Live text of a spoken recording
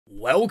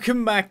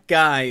Welcome back,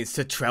 guys,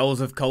 to Trails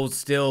of Cold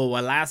Steel,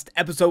 where last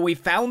episode we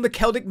found the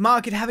Celtic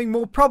market having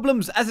more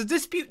problems as a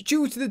dispute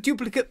due to the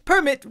duplicate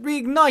permit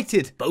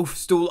reignited, both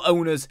stall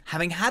owners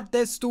having had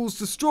their stalls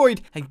destroyed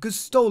and goods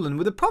stolen,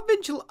 with the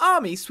provincial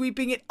army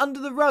sweeping it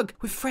under the rug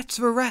with threats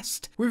of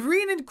arrest. With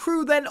Rean and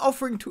crew then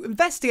offering to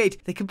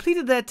investigate, they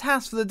completed their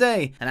task for the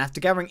day, and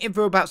after gathering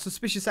info about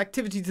suspicious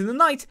activity to the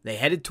night, they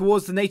headed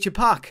towards the nature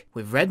park,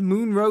 with Red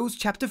Moon Rose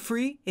Chapter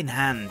 3 in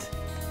hand.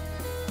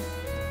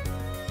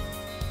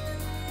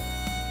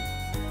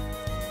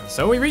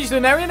 So we reached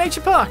Lunaria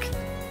Nature Park.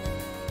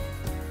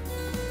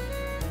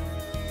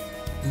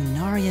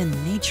 Lunaria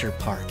Nature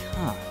Park,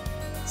 huh?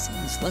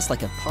 Sounds less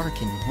like a park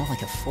and more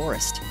like a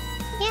forest.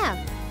 Yeah,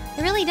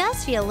 it really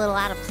does feel a little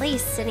out of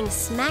place sitting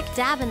smack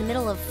dab in the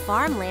middle of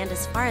farmland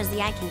as far as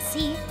the eye can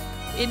see.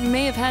 It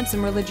may have had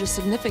some religious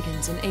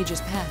significance in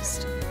ages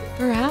past.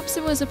 Perhaps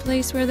it was a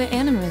place where the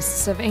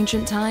animists of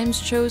ancient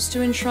times chose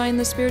to enshrine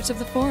the spirits of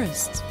the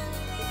forests.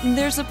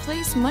 There's a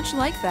place much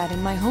like that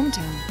in my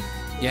hometown.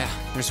 Yeah,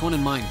 there's one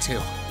in mine too.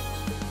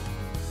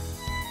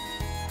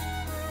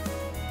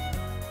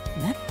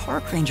 That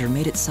park ranger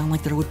made it sound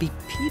like there would be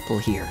people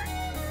here.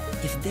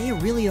 If they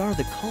really are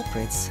the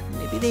culprits,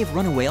 maybe they've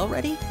run away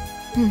already?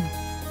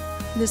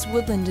 This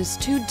woodland is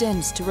too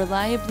dense to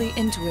reliably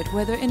intuit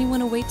whether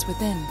anyone awaits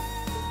within.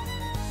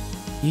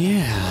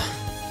 Yeah.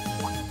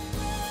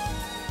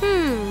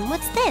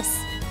 What's this?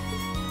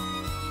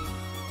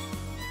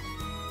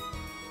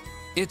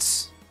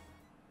 It's...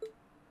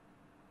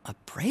 A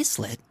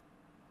bracelet?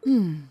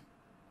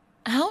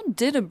 How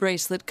did a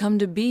bracelet come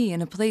to be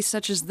in a place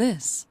such as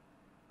this?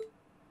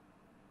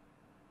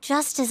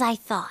 Just as I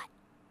thought.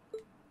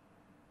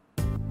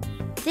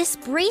 This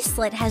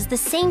bracelet has the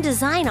same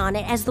design on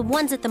it as the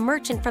ones that the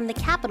merchant from the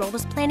capital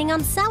was planning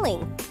on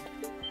selling.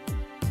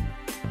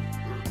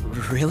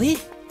 Really?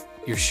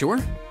 You're sure?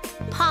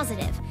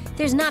 Positive.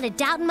 There's not a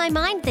doubt in my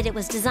mind that it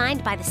was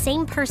designed by the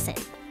same person.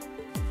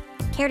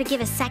 Care to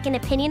give a second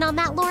opinion on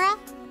that, Laura?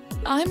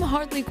 I'm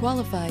hardly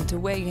qualified to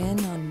weigh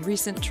in on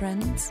recent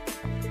trends,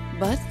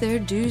 but there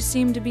do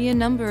seem to be a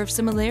number of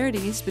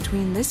similarities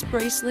between this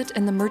bracelet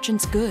and the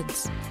merchant's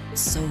goods.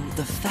 So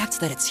the fact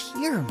that it's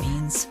here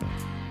means...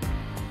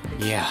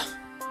 Yeah.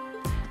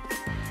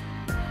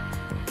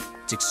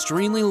 It's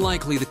extremely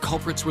likely the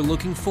culprits we're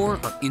looking for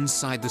are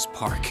inside this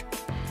park.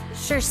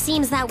 Sure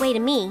seems that way to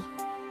me.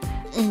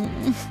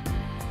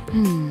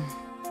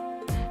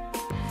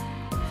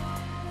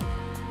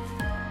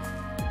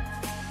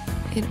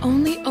 It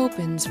only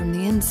opens from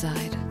the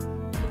inside.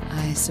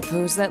 I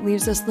suppose that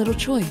leaves us little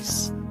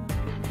choice.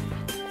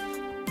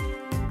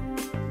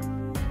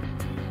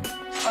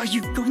 Are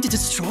you going to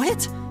destroy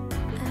it?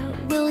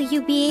 Will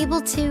you be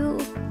able to...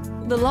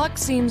 The lock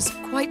seems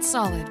quite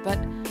solid, but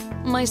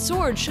my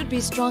sword should be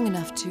strong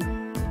enough to...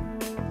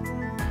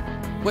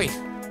 Wait.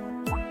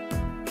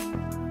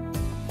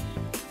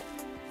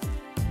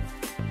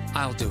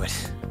 I'll do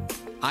it.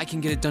 I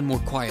can get it done more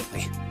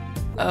quietly.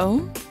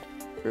 Oh?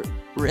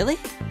 Really?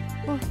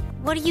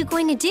 What are you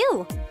going to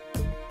do?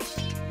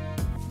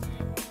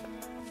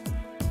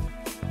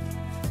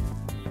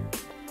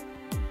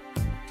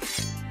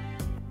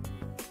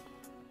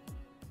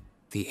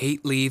 The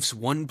 8 Leaves,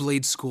 1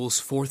 Blade School's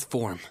 4th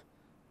form.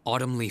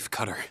 Autumn Leaf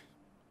Cutter.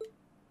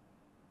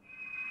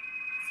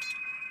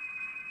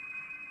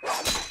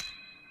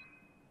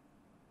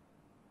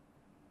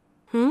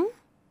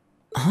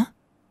 Huh?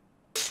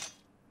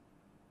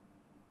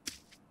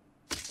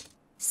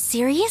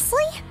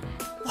 Seriously?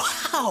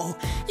 Wow!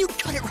 You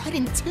cut it right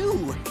in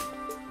two!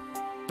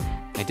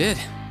 I did.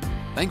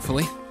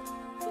 Thankfully.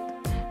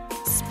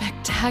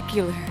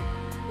 Spectacular.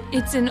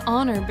 It's an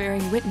honor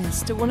bearing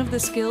witness to one of the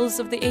skills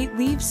of the 8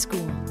 Leaves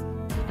School.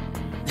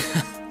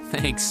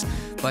 Thanks,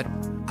 but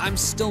I'm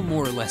still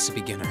more or less a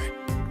beginner.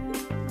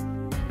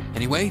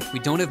 Anyway, we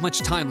don't have much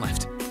time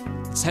left.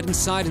 Let's head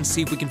inside and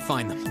see if we can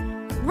find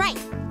them. Right.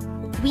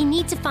 We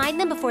need to find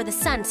them before the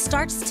sun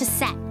starts to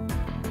set.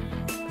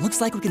 Looks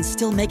like we can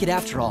still make it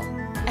after all.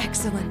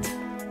 Excellent.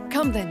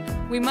 Come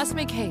then, we must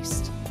make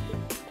haste.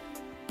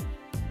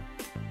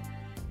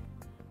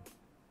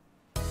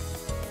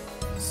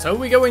 So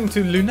we go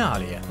into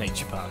Lunaria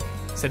Nature Park.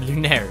 I said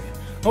Lunaria.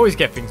 Always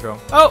get things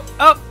wrong. Oh!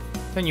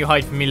 Don't you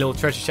hide from me, little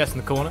treasure chest in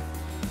the corner.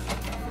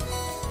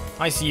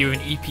 I see you in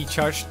EP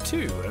charge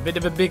 2, a bit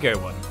of a bigger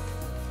one.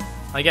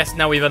 I guess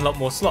now we've unlocked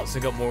more slots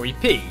and got more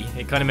EP,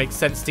 it kind of makes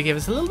sense to give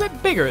us a little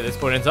bit bigger at this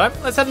point in time.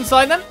 Let's head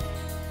inside then.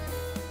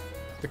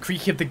 The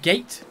creak of the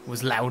gate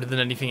was louder than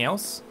anything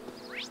else.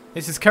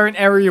 This is current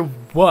area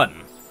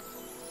 1.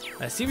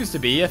 There seems to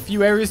be a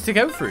few areas to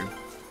go through.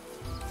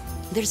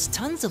 There's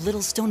tons of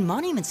little stone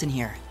monuments in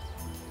here.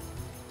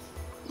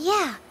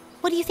 Yeah.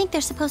 What do you think they're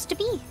supposed to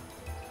be?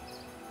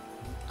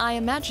 I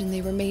imagine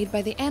they were made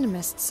by the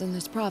animists in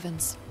this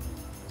province.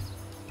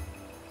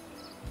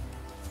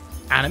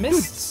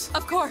 Animists?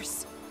 Of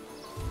course.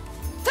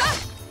 I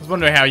was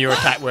wondering how your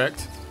attack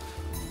worked.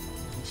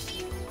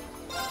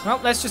 Well,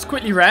 let's just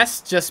quickly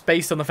rest, just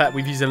based on the fact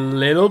we've used a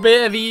little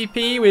bit of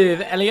EP with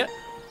Elliot.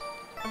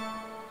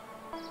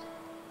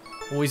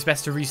 Always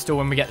best to restore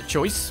when we get the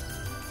choice.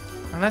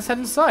 And let's head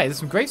inside. There's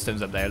some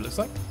gravestones up there, it looks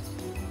like.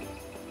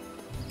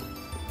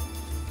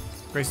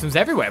 Gravestones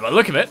everywhere, by the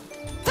look of it.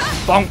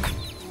 Bonk.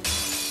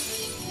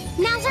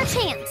 Now's our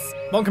chance.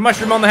 Bonk a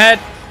mushroom on the head.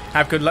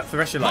 Have good luck for the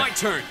rest of your life. My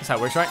turn. That's how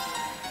it works, right?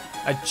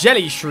 A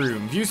jelly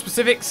shroom. View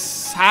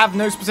specifics. Have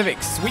no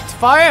specifics. Sweet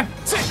fire.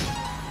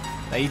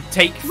 They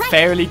take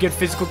fairly good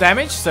physical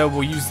damage, so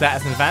we'll use that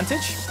as an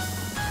advantage.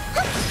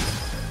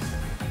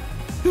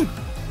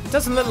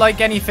 Doesn't look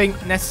like anything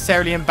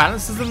necessarily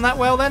imbalances them that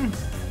well then.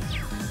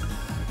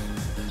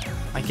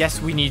 I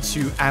guess we need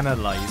to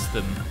analyze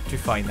them to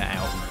find that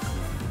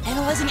out.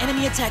 Analyzing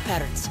enemy attack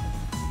patterns.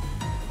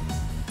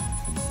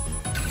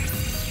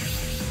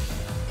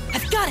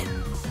 I've got it!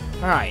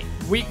 Alright,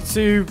 weak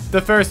to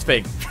the first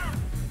thing.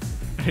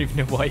 I don't even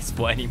know why it's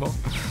what anymore.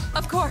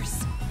 Of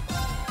course.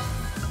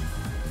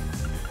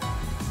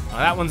 Oh,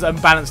 that one's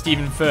unbalanced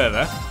even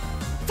further.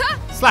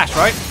 Slash,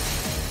 right?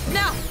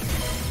 Now.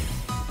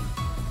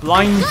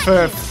 Blind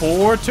for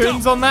 4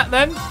 turns on that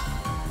then?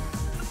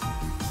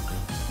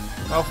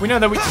 Well, if we know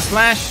that we can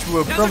slash,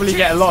 we'll probably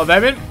get a lot of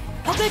them in.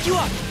 I'll bet you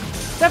up!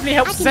 Definitely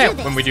helps us out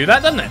when we do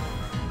that, doesn't it?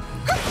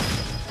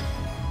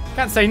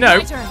 Can't say no.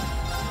 My turn.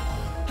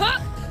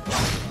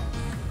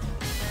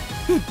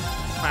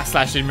 That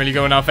slash didn't really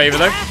go in our favour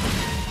though.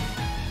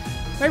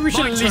 Maybe we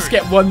should at least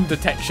get 1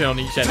 detection on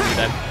each enemy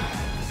then.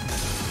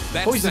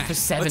 Poison for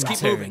 7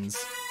 turns.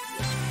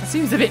 That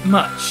seems a bit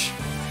much.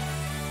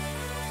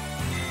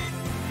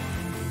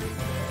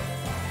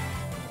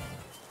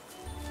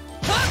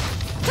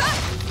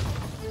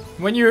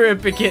 When you're a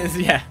beginner,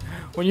 yeah.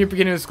 When you're a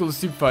beginner at school of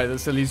super fight, that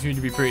still leaves you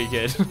to be pretty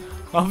good.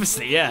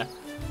 Obviously, yeah.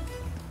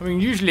 I mean,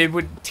 usually it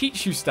would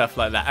teach you stuff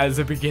like that as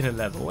a beginner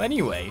level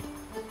anyway.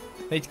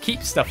 They'd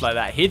keep stuff like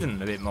that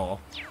hidden a bit more.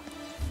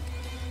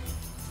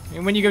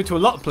 And when you go to a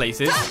lot of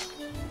places...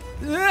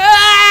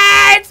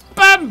 Ah, it's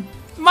bum!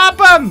 My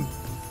bum!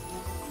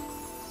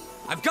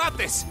 I've got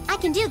this! I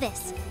can do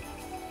this.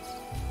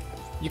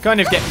 You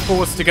kind of get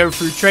forced to go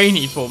through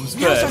trainee forms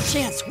Now's our first.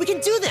 chance! We can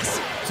do this!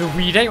 To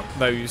weed out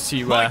those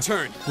who My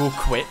turn. will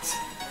quit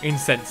in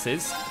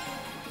senses.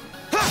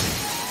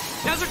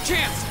 Now's our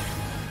chance!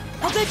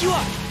 I'll bet you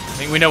up! I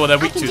think we know what they're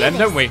weak can to do then,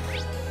 this. don't we?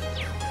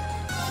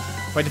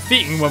 By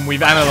defeating one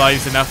we've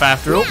analysed enough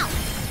after all. Now.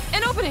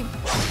 An opening.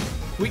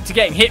 Weak to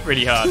getting hit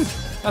really hard.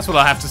 That's what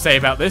I have to say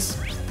about this.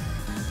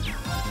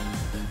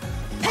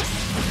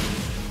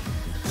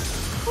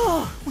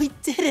 Oh, we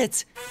did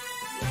it!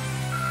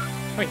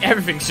 I mean,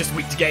 everything's just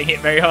weak to getting hit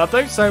very hard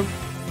though, so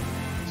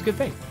it's a good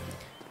thing.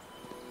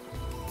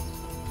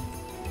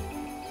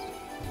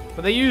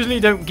 But they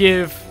usually don't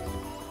give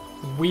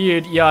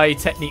weird EI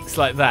techniques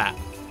like that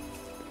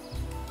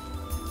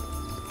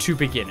to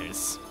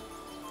beginners.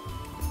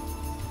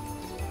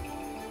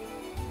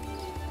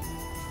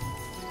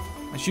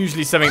 That's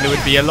usually something that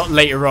would be a lot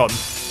later on.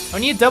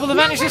 Only a double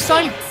advantage this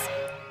time?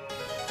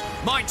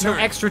 My No turn!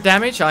 extra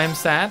damage, I am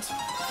sad.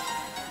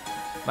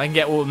 I can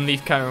get Autumn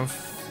Leaf Cone.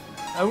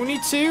 Only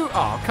 2?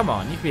 Oh, come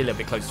on. You can be a little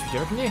bit closer to each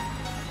other, can you?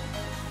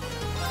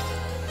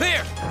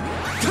 There!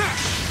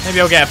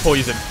 Maybe I'll get a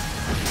poison.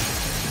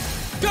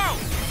 Go!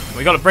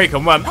 We got a break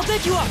on 1. I'll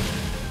bet you up!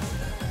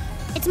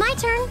 It's my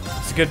turn.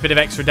 It's a good bit of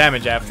extra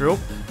damage after all.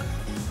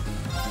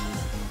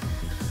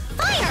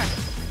 Fire!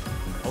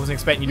 I wasn't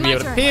expecting you to be My able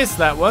to turn. pierce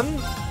that one.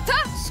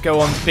 Let's go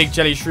on Big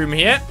Jelly Shroom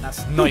here.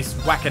 That's nice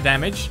whack of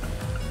damage.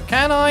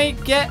 Can I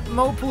get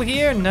multiple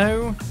here?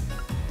 No.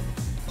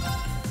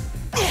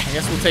 I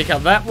guess we'll take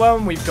out that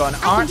one. We've got an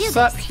I can do Arts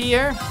up this.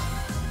 here.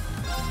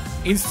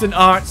 Instant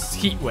Arts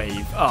Heat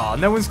Wave. Oh,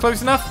 no one's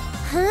close enough.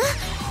 Huh?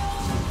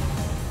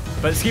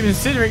 But it's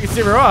considering it's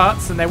zero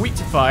arts and they're weak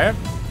to fire.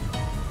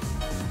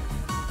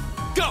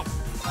 Go!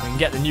 We can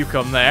get the nuke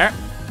on there.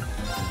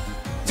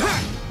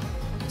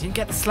 Didn't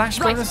get the slash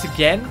Right. bonus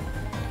again.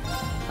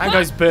 That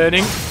guy's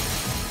burning.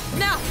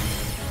 Now.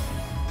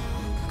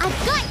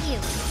 I've got you.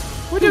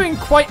 We're doing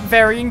quite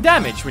varying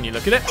damage when you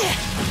look at it.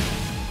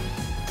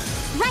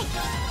 Right.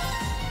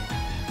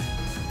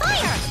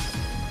 Fire!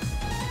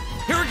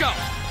 Here we go!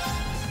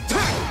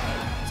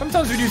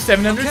 Sometimes we do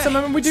 700, Okay, some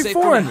of them we do safe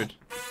for 400.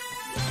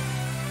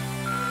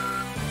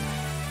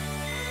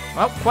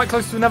 Well, quite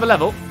close to another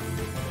level.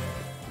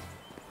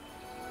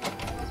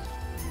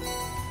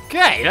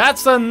 Okay,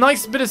 that's a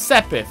nice bit of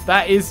Sepith.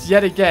 That is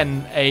yet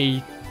again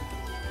a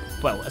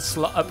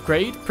slot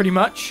upgrade, pretty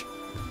much.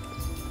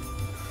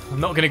 I'm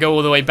not going to go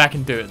all the way back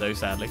and do it though,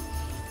 sadly.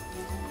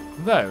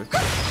 Though,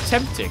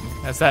 tempting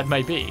as that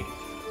may be.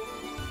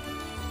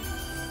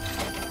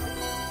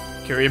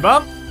 Curie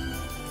Bomb.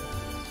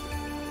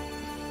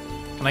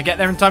 Can I get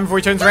there in time before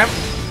he turns around?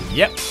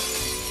 Yep.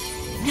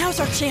 Now's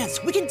our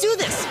chance! We can do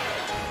this!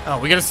 Oh,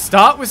 we're going to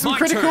start with some My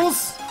turn.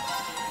 criticals?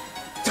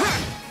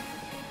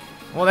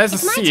 Well, there's a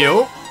It's my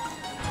seal.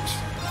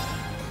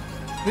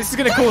 This is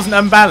going to cause an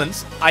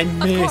unbalance. I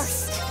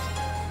missed.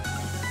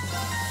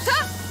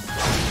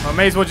 I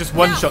may as well just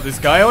one-shot this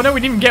guy. Oh no, we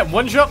didn't even get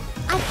one shot.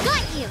 I've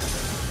got you.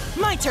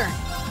 My turn!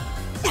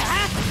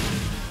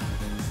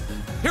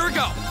 Here we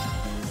go!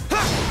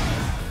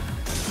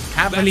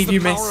 Have Can't believe you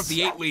the power missed. of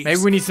the 8 leaves.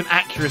 Maybe we need some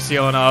accuracy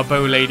on our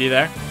bow lady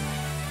there.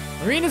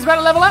 Marina's about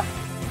to level up.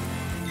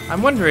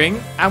 I'm wondering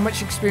how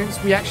much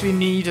experience we actually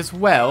need as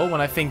well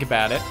when I think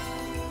about it.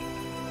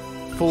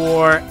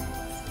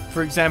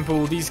 For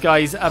example, these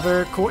guys'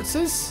 other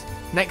corpses.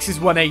 Next is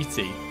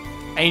 180.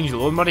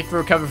 Angel, automatic for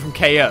recover from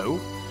KO.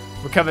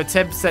 Recover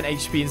 10%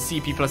 HP and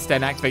CP plus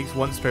 10 activates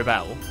once per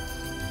battle.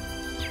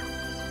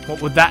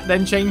 What would that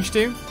then change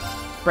to?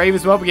 Brave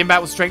as well, begin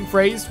battle with strength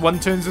raised. 1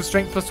 turns of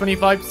strength plus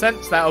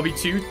 25%, so that'll be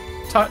 2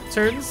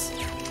 turns.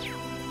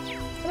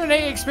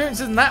 180 experience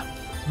isn't that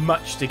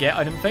much to get,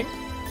 I don't think.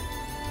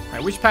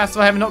 Alright, which pass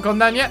I have not gone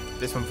down yet?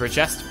 This one for a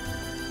chest.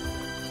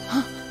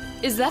 Huh?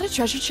 Is that a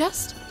treasure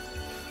chest?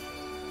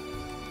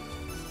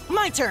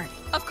 My turn.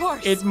 Of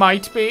course. It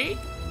might be.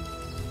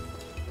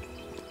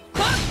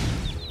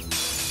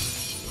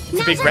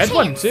 It's a big red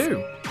one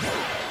too.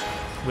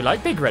 We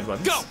like big red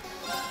ones. Go.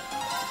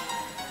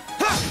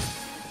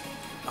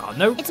 Oh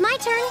no. It's my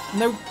turn.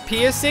 No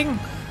piercing.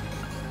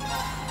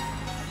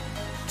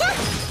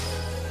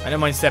 I don't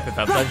mind step if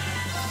that though.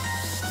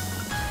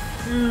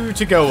 Ooh,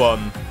 to go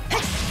on.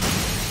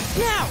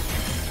 Now.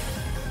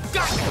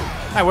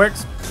 That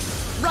works.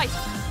 Right.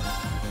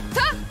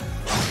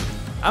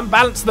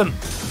 Unbalance them.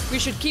 We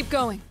should keep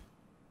going.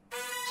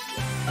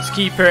 Let's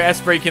keep her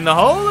S break in the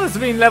hole as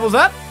Rean levels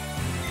up.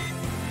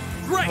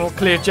 Right. More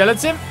clear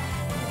gelatin.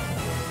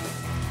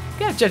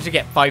 Yeah, generally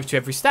get 5 to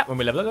every stat when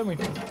we level up, don't we?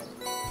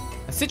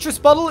 A citrus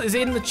bottle is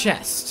in the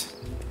chest.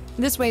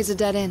 This way's a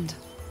dead end.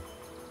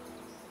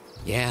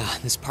 Yeah,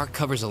 this park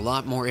covers a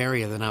lot more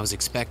area than I was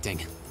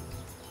expecting.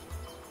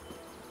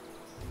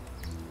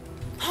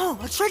 Oh,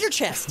 a treasure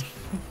chest.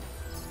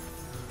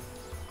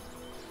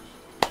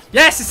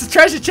 Yes, it's a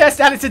treasure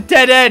chest and it's a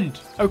dead end.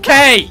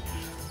 Okay.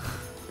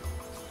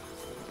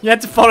 You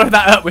had to follow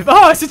that up with,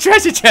 oh, it's a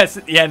treasure chest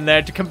at the end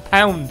there to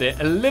compound it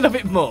a little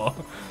bit more.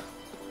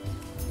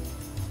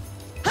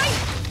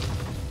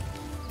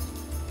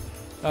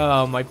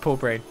 Oh, my poor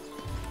brain.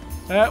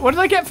 What did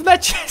I get from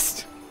that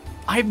chest?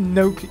 I have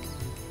no clue.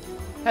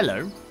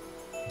 Hello.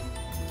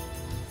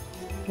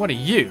 What are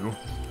you?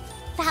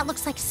 That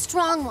looks like a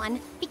strong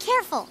one. Be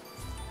careful.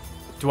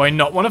 Do I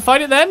not want to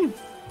fight it then?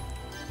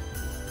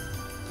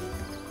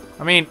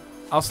 I mean,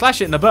 I'll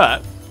slash it in the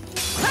butt.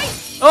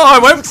 Oh, I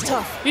won't.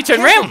 You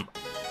turn round.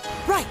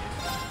 Right.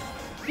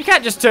 You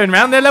can't just turn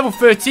around. They're level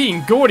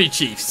 13 Gaudy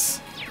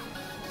Chiefs.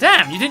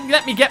 Damn, you didn't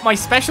let me get my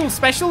special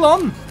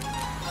on.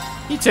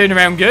 He turned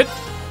around good.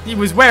 He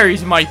was wary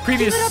of my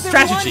previous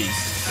strategies.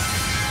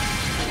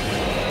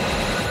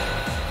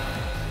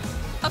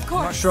 Of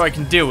course. Not sure I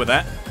can deal with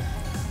that.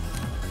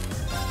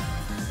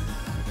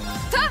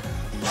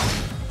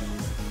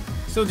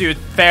 Still do a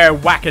fair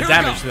whack of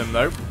damage to them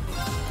though.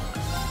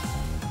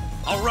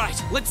 All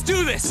right, let's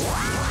do this.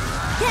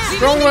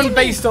 Strong one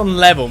based on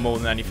level more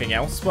than anything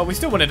else. Well, we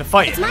still wanted to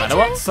fight it no matter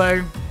what,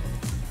 so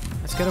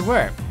let's go to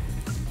work.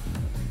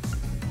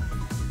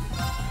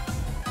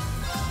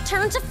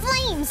 Turn to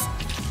flames.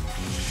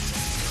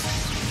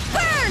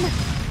 Burn.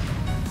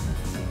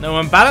 No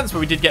unbalance, but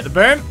we did get the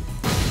burn.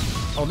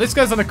 Oh, this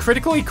guy's on a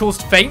critical. He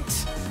caused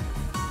faint.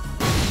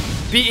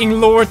 Beating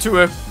Laura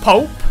to a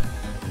pulp.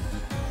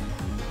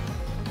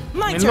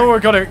 I mean, Laura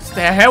got her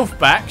health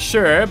back,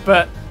 sure,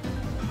 but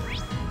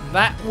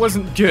that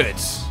wasn't good.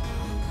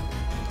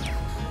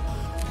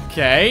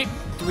 Okay.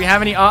 Do we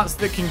have any arts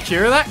that can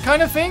cure that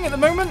kind of thing at the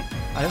moment?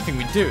 I don't think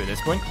we do at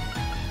this point.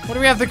 What do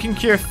we have that can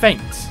cure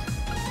faint?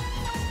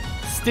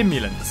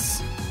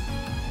 Stimulants.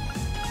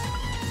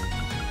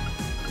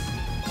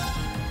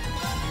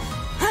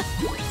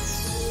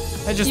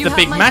 They're just the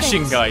big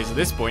mashing guys at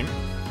this point.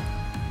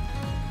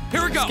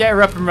 Here we go. Let's get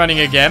her up and running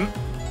again.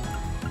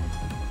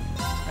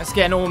 Let's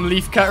get an Autumn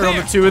Leaf Cutter on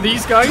the 2 of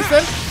these guys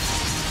then.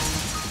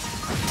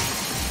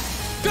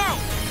 Go.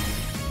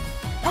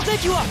 I'll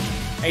take you up.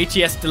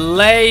 ATS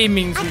delay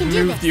means we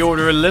move the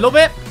order a little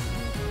bit.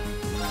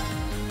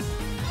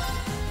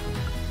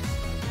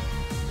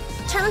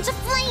 Turn to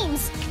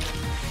flames.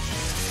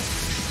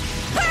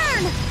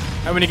 Burn.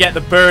 I'm gonna get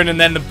the burn and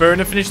then the burn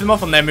and finish them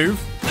off on their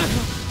move.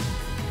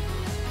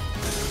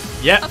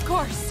 Yeah. Of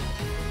course.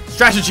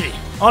 Strategy.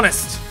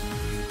 Honest.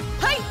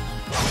 Hey.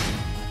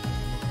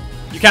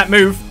 You can't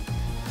move,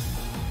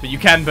 but you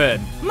can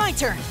burn. My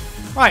turn.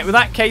 Right, with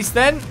that case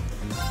then,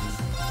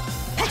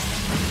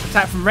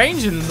 attack from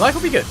range and life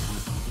will be good.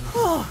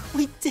 Oh,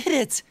 we did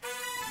it.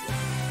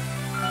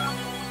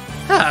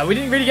 We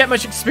didn't really get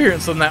much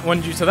experience on that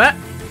one due to that.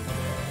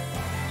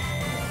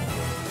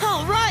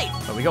 All right.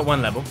 But we got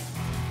 1 level.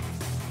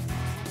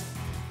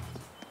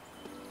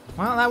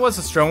 Well, that was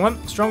a strong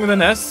one. Stronger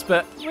than us,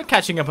 but we're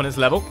catching up on his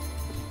level.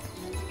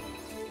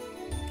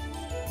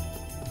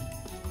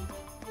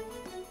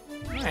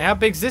 Right, how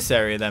big's this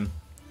area then?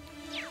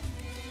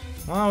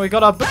 Well, we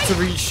got our book to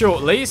read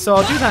shortly, so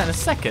I'll do that in a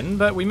second,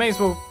 but we may as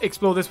well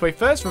explore this way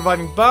first,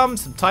 reviving Bum,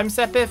 some time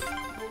sepith.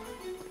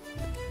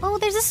 Oh,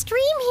 there's a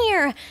stream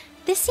here.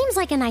 This seems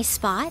like a nice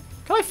spot.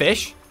 Can I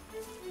fish?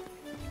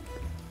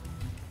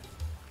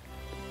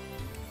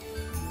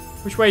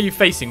 Which way are you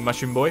facing,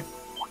 Mushroom Boy?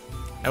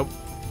 Nope.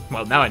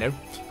 Well, now I know.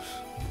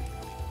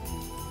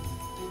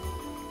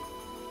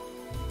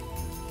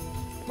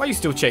 Why you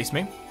still chase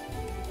me?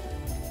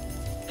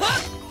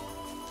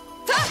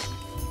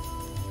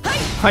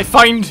 I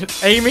find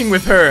aiming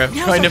with her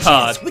kind of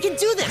hard. We can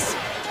do this.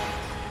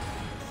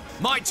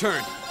 My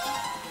turn.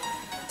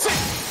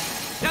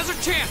 Now's our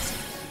chance.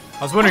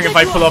 I was wondering if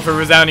I pull off a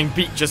resounding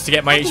beat just to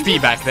get my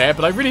HP back there,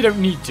 but I really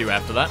don't need to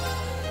after that.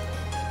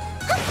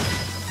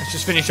 Let's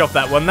just finish off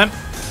that one then.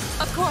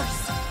 Of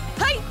course.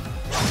 Hi.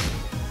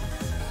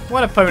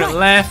 One opponent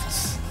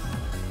left.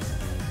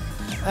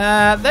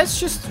 Let's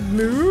just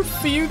move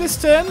for you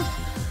this turn.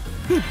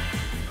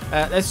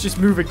 Let's just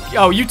move it.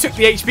 Oh, you took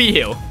the HP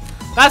heal.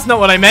 That's not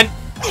what I meant.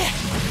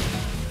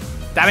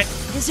 Damn it.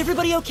 Is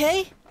everybody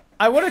okay?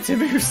 I wanted to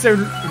move so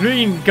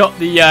Rean got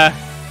the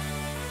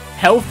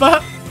health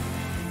up.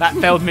 That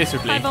failed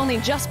miserably. I've only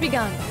just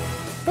begun.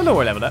 The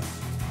lower level up.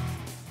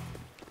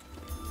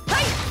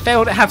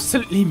 Failed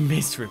absolutely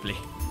miserably.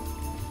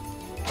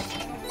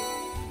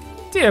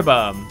 Dear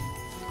bum.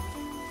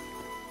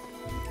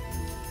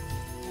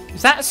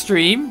 Is that a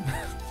stream?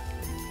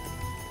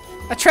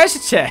 A treasure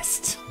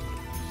chest.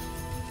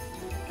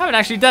 I haven't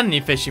actually done any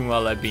fishing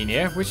while I've been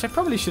here, which I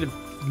probably should have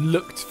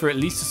looked for at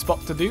least a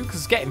spot to do,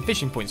 because getting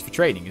fishing points for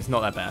trading is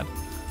not that bad.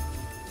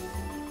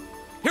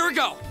 Here we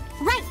go.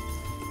 Right.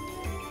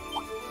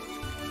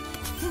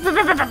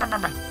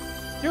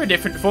 You're a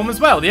different form as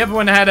well. The other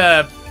one had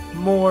a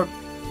more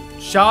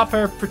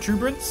sharper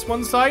protuberance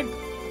one side.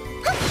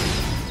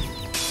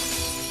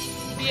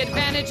 The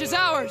advantage is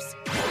ours.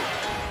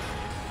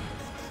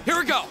 Here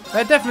we go.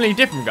 They're definitely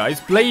different, guys.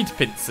 Blade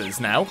pincers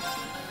now.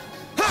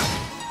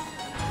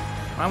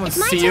 That one's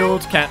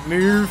sealed, can't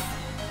move.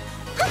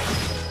 That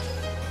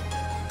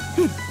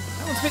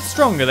one's a bit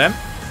stronger then.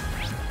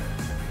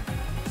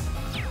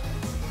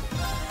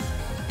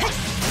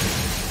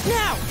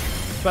 Now.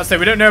 But I say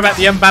we don't know about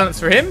the unbalance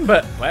for him,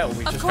 but well,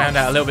 we just found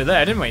out a little bit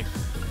there, didn't we?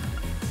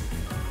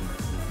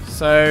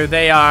 So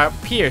they are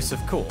Pierce, of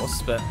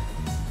course, but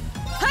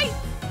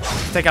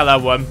let's take out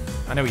that one.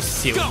 I know he's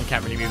sealed and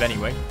can't really move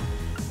anyway.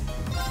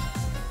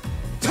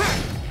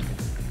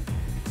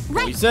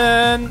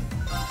 Poison.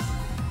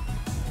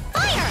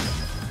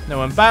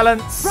 No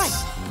unbalance. Right.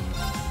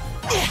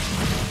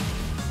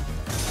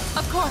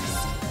 Of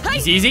course.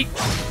 Easy, easy.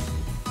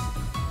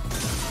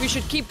 We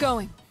should keep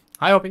going.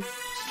 Hi, Obi.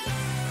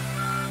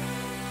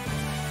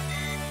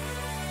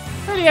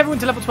 Really, everyone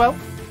to level 12?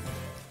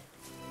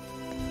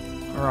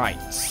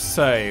 Alright,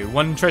 so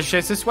one treasure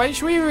chest this way.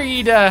 Should we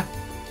read our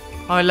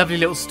lovely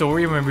little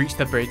story when we reach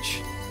the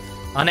bridge?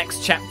 Our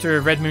next chapter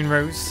of Red Moon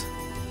Rose.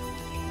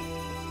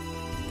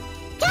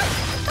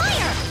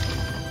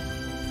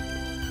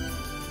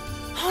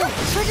 Oh,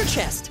 treasure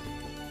chest.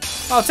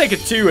 I'll take a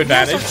 2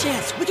 advantage. Now's our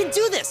chance. We can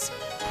do this.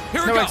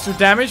 Here we No go. extra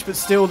damage, but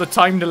still the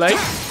time delay.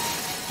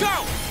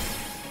 Go.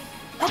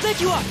 I'll back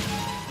you up.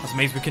 That's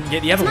amazing we couldn't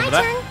get the other one My with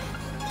that. turn.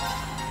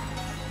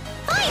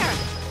 Fire.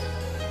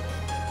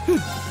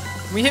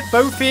 We hit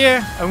both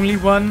here, only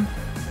one.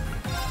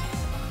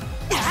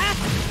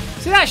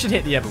 See, that should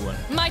hit the other one.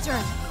 My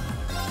turn.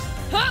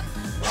 Huh?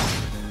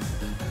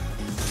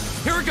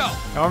 Here we go.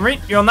 Come on,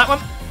 Rean, you're on that one.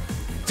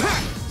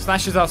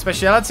 Slash is our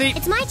speciality.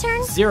 It's my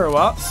turn. 0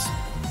 arts.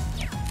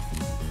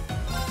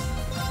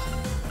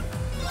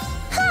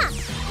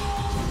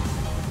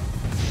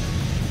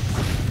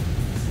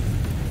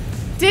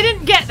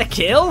 Didn't get the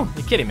kill?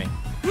 You're kidding me.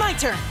 My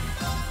turn.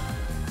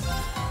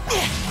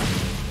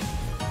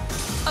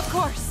 Of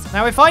course.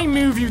 Now, if I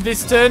move you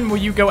this turn, will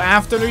you go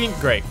after Rean?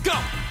 Great. Go.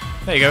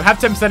 There you go. Have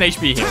 10%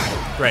 HP here.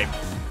 Great.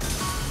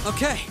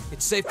 Okay,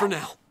 it's safe for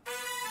now.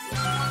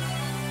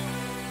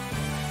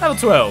 Level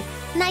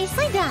 12.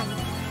 Nicely done.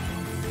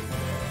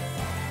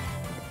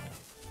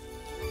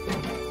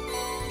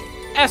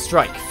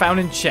 Airstrike found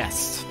in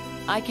chest.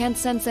 I can't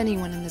sense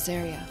anyone in this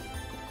area.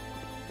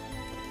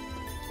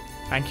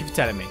 Thank you for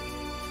telling me.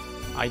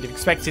 I'd have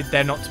expected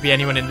there not to be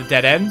anyone in the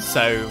dead end,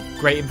 so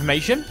great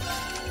information.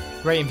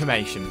 Great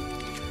information.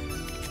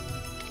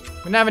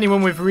 We don't have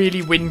anyone with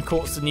really wind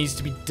courts that needs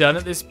to be done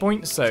at this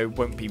point, so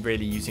won't be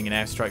really using an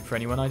airstrike for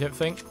anyone, I don't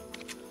think.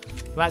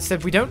 That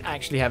said, we don't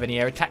actually have any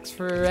air attacks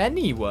for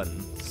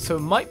anyone, so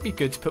it might be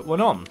good to put one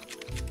on.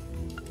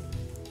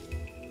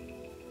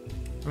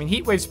 I mean,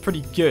 Heatwave's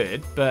pretty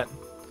good, but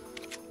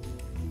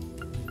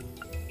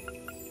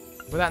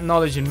with that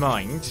knowledge in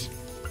mind,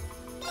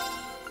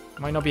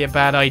 might not be a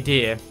bad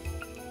idea. So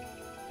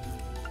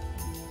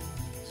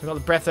we've got the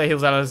breath that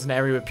heals allies in an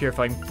area with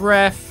purifying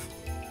breath.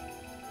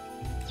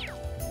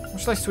 What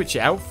should I switch it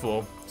out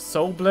for?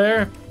 Soul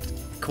Blur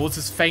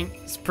causes faint.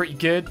 It's pretty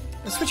good.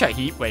 Let's switch out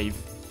Heatwave.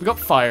 We got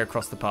fire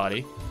across the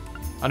party.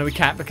 I know we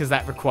can't because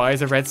that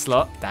requires a red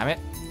slot. Damn it.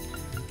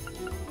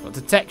 Got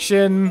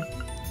detection.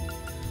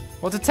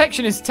 Well,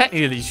 detection is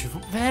technically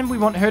useful. Then we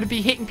want her to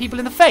be hitting people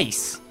in the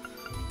face.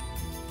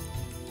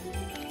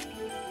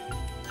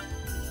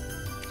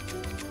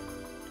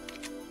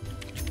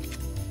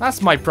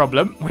 That's my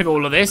problem with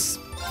all of this.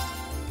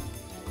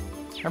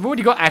 I've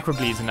already got Aqua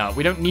Bleeds enough.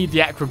 We don't need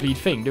the Aqua Bleed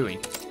thing, do we?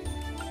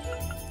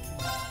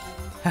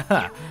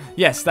 Haha.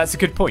 Yes, that's a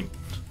good point.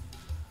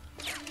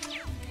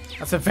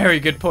 That's a very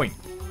good point.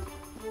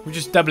 We're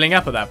just doubling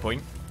up at that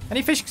point.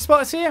 Any fishing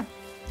spots here?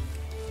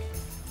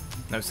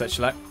 No such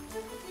luck.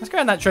 Let's go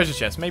in that treasure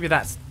chest. Maybe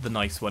that's the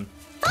nice one.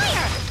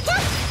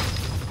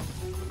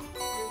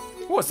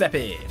 What's that,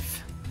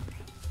 Biff?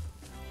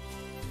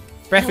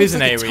 Breath is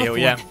an aerial,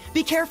 yeah.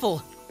 Be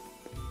careful.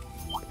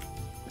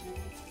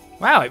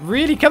 Wow, it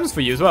really comes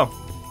for you as well.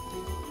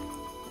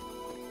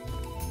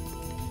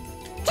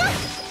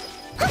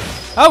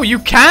 Oh, you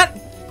can't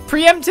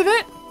preemptive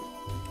it?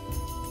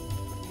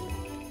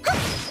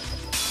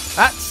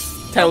 That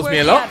tells me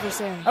a lot.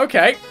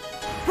 Okay.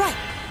 Right.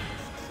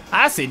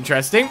 That's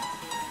interesting.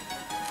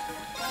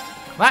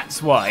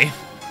 That's why.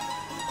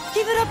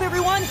 Give it up,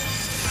 everyone.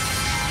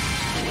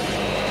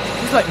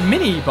 It's like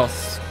mini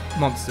boss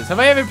monsters. Have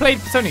I ever played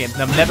Persona games?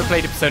 No, I've never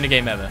played a Persona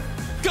game ever.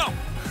 Go!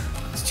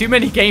 There's too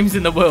many games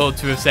in the world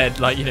to have said,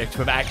 like, you know, to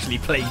have actually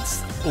played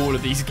all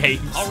of these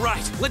games.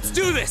 Alright, let's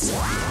do this!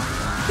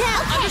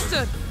 Yeah, okay.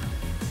 Understood.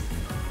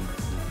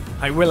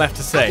 I will have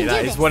to say, I can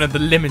that do is this. one of the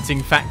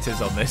limiting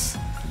factors on this.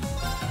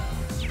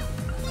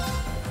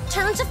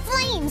 Turn to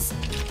flames.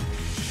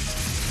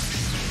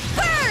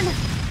 Burn!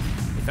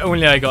 If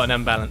only I got an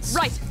unbalance.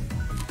 Right.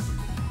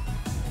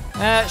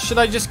 Should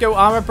I just go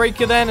Armor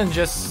Breaker then and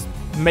just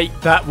make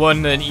that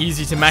one an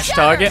easy to mash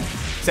target?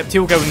 Except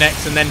he'll go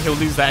next and then he'll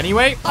lose that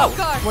anyway. Oh,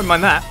 God. wouldn't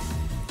mind that.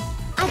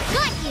 I've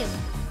got you.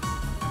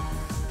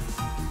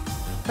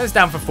 That's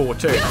down for 4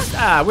 too.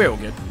 Ah, we're all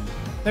good.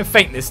 No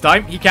feint this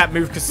time. He can't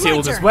move because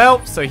sealed as turn.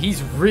 well, so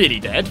he's really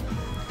dead.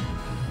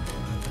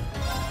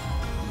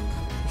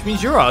 Which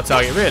means you're our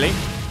target, really.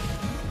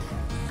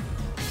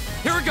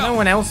 Here we go! No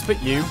one else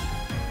but you.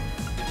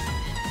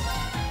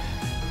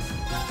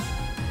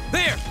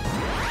 There!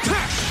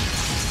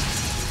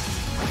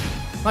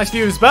 Nice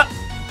view of his butt.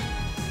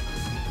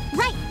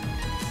 Right.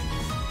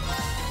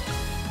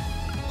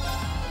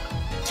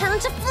 Turn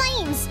to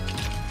flames.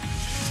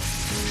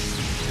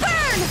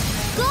 Burn!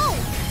 Go!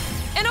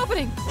 An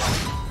opening.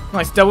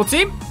 Nice double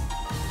team.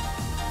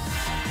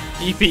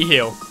 EP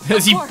heal.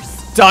 As he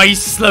course.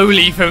 dies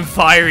slowly from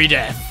fiery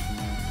death.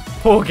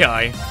 Poor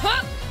guy.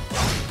 Huh?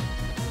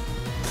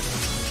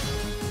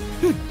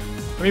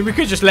 I mean, we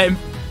could just let him,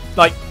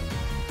 like...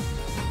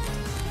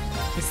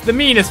 It's the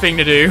meanest thing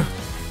to do,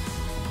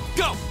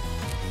 Go!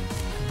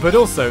 but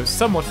also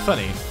somewhat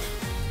funny.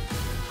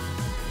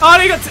 Oh,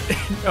 he got to...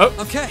 Oh,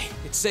 Okay,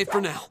 it's safe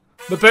for now.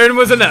 the burn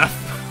was enough.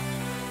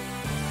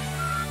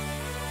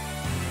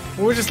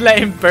 We'll just let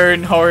him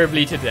burn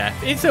horribly to death.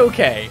 It's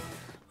okay.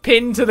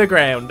 Pinned to the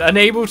ground,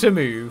 unable to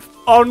move,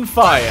 on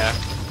fire.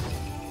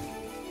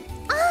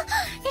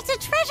 It's a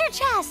treasure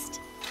chest.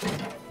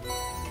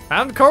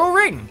 And the coral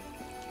ring.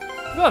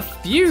 We've got a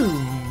few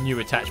new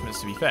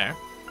attachments, to be fair.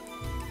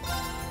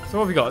 So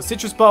what have we got?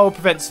 Citrus bottle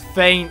prevents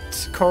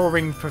feint. Coral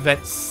ring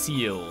prevents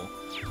seal.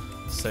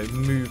 So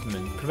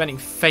movement. Preventing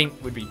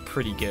feint would be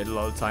pretty good a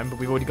lot of the time, but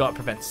we've already got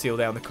prevent seal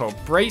down the coral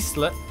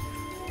bracelet.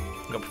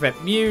 We've got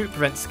prevent mute,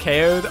 prevents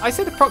KO. I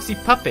say the proxy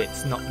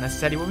puppet's not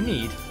necessarily what we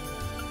need.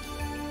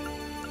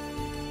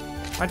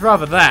 I'd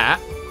rather that.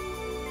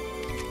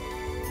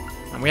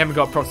 And we haven't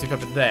got a proxy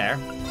puppet there.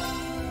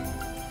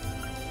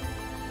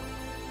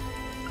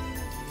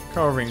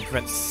 Coral ring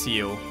prevents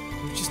seal.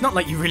 Which is not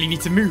like you really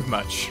need to move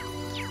much.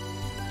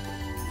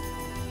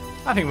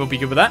 I think we'll be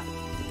good with that.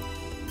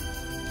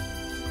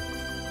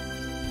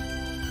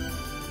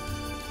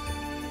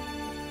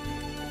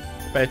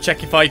 Better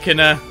check if I can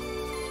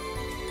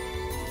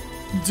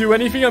do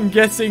anything. I'm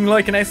guessing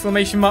like an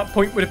exclamation mark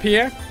point would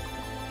appear.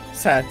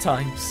 Sad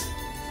times.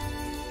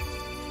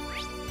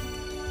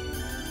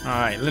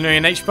 Alright,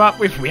 Lunaria Nature Park.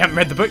 We haven't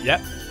read the book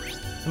yet.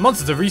 The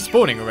monsters are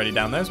respawning already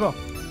down there as well.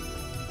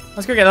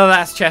 Let's go get the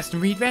last chest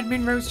and read Red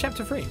Moon Rose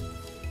Chapter 3.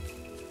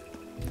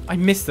 I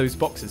miss those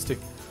boxes too.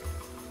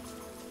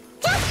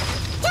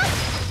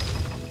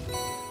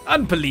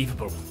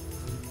 Unbelievable.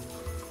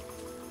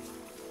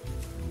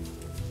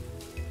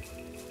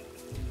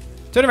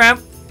 Turn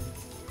around.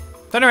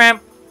 Turn around.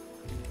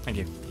 Thank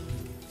you.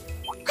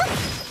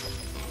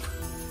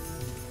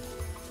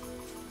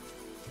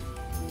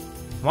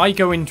 Why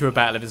go into a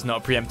battle if it's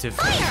not a preemptive?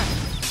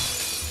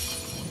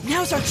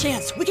 Now's our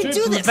chance. We can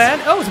do this.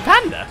 Oh, it's a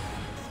panda.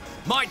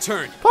 My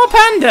turn! Poor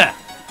panda.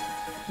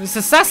 It's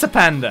a Sasa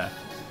panda.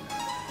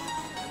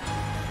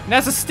 And it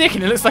has a stick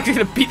and it looks like it's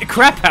going to beat the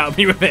crap out of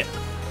me with it.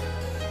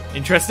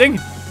 Interesting.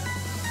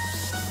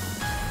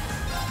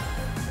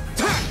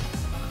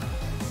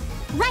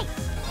 Right.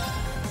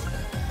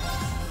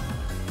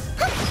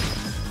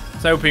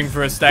 It's hoping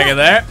for a stagger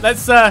there.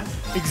 Let's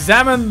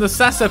examine the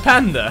Sasa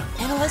panda.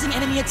 Analyzing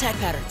enemy attack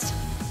patterns.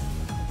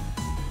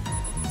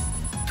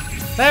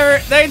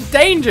 They're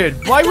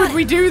endangered. Why would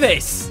we do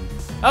this?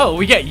 Oh,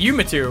 we get U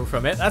material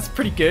from it. That's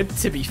pretty good,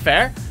 to be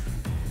fair.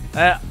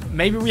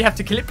 Maybe we have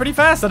to kill it pretty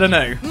fast. I don't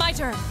know. My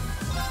turn.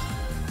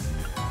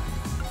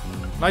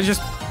 I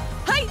just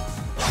Hi.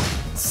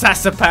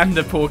 Sasa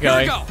panda, poor Here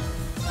guy. we go!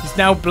 He's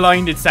now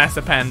blinded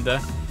Sasa panda.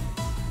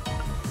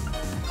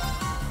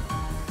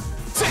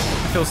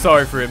 I feel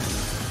sorry for him.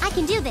 I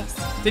can do this.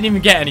 Didn't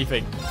even get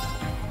anything.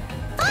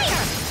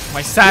 Fire!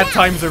 My sad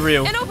times are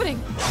real. An opening!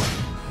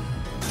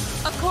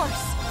 Of course.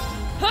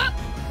 Huh?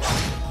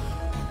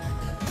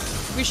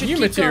 We should New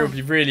keep material going.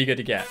 would be really good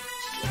to get.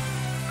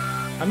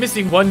 I'm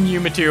missing one new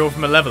material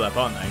from a level up,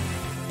 aren't I?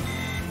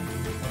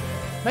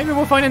 Maybe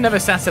we'll find another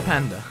Sasa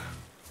Panda.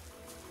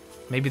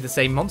 Maybe the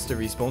same monster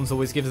respawns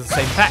always gives us the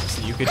same pack,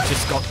 so you could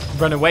just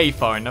run away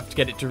far enough to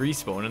get it to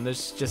respawn and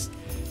just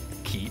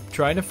keep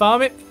trying to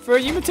farm it for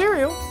a new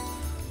material.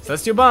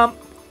 Celestial Bomb.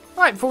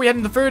 Alright, before we head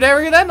into the third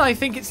area then, I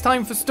think it's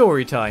time for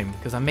story time,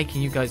 because I'm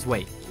making you guys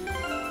wait.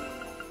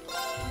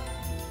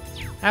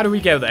 How do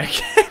we go there?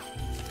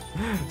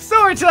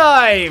 Story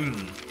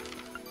time!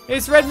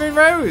 It's Red Moon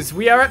Rose.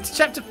 We are up to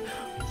chapter...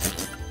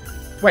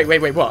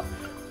 Wait, what?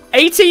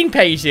 18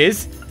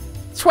 pages?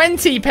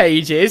 20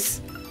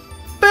 pages?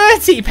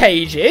 30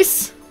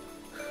 pages?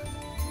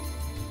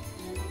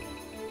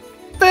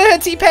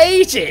 30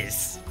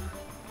 pages!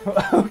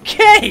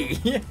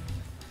 Okay!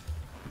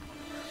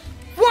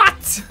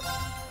 What?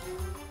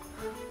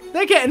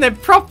 They're getting their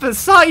proper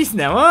size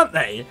now, aren't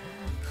they?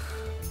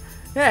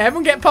 Yeah,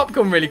 everyone get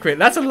popcorn really quick.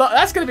 That's a lot.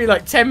 That's going to be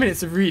like 10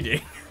 minutes of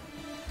reading.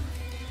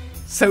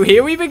 So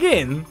here we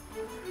begin.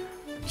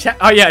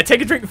 Oh yeah,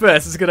 take a drink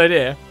first. It's a good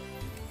idea.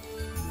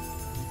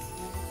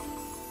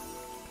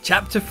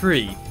 Chapter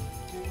 3.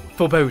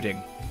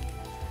 Foreboding.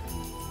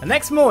 The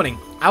next morning,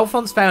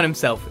 Alphonse found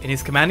himself in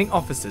his commanding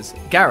officer's,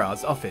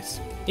 Garard's, office.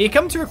 He had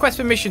come to request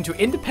permission to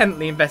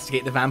independently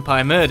investigate the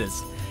vampire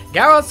murders.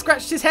 Garard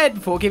scratched his head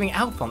before giving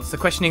Alphonse a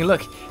questioning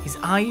look, his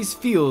eyes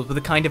filled with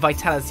the kind of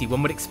vitality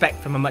one would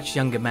expect from a much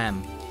younger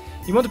man.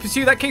 You want to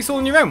pursue that case all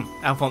on your own?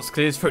 Alphonse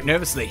cleared his throat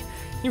nervously.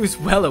 He was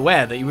well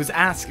aware that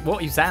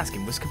what he was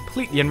asking was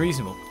completely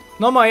unreasonable.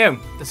 Not my own.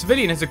 The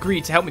civilian has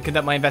agreed to help me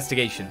conduct my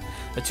investigation.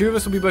 The two of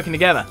us will be working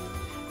together.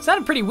 It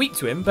sounded pretty weak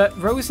to him, but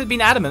Rose had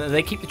been adamant that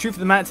they keep the truth of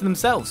the matter to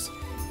themselves.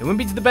 It wouldn't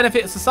be to the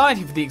benefit of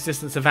society for the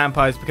existence of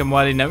vampires to become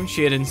widely known,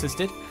 she had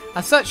insisted.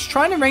 As such,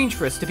 try and arrange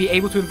for us to be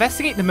able to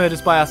investigate the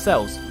murders by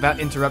ourselves, without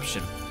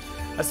interruption.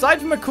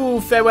 Aside from a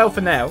cool farewell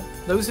for now,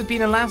 those had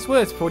been her last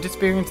words before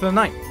disappearing into the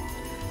night.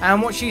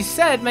 And what she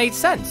said made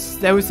sense.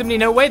 There was simply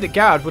no way that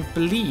Garard would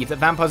believe that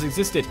vampires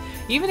existed,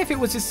 even if it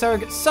was his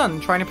surrogate son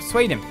trying to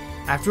persuade him.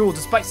 After all,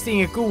 despite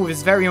seeing a ghoul with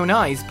his very own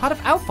eyes, part of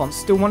Alphonse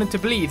still wanted to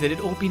believe that it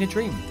had all been a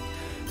dream.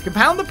 To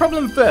compound the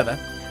problem further,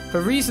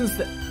 for reasons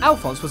that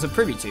Alphonse wasn't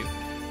privy to,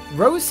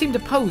 Rose seemed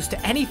opposed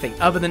to anything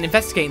other than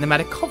investigating the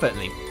matter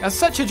covertly. As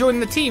such, her joining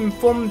the team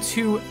formed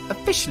to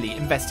officially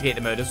investigate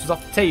the murders was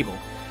off the table.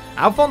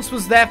 Alphonse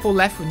was therefore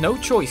left with no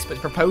choice but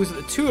to propose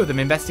that the two of them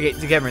investigate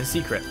together in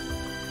secret.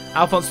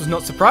 Alphonse was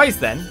not surprised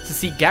then to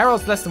see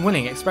Garard's less than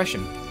willing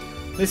expression.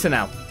 Listen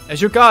now,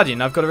 as your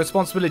guardian I've got a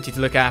responsibility to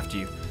look after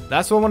you.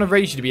 That's why I want to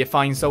raise you to be a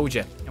fine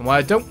soldier, and why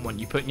I don't want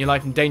you putting your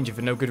life in danger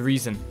for no good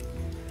reason.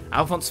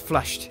 Alphonse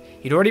flushed.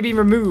 He'd already been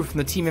removed from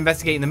the team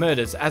investigating the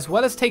murders, as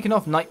well as taken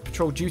off night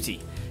patrol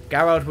duty.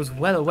 Garard was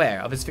well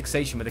aware of his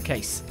fixation with the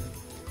case.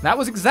 That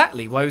was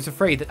exactly why he was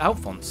afraid that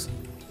Alphonse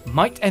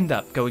might end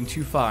up going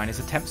too far in his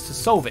attempts to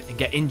solve it and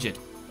get injured,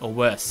 or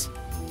worse.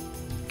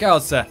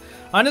 Garard, sir,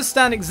 I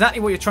understand exactly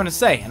what you're trying to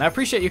say, and I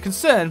appreciate your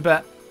concern,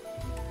 but...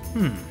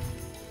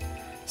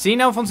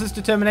 Seeing Alphonse's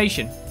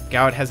determination,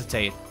 Garard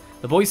hesitated.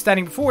 The boy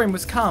standing before him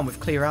was calm with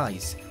clear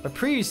eyes, but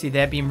previously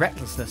there had been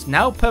recklessness,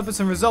 now purpose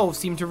and resolve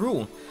seemed to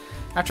rule.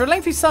 After a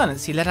lengthy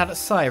silence, he let out a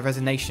sigh of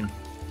resignation.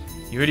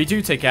 You really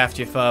do take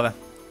after your father.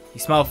 He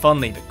smiled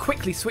fondly, but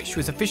quickly switched to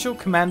his official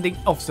commanding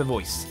officer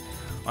voice.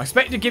 I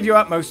expect you to give your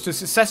utmost to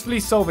successfully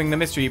solving the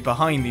mystery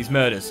behind these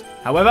murders.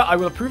 However, I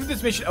will approve of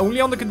this mission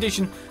only on the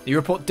condition that you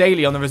report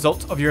daily on the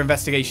results of your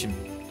investigation.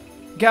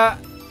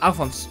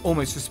 Alphonse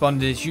almost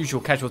responded in his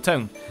usual casual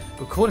tone,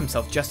 but caught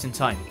himself just in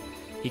time.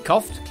 He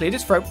coughed, cleared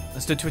his throat,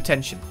 and stood to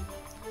attention.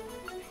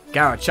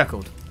 Garard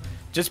chuckled.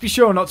 Just be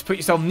sure not to put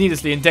yourself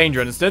needlessly in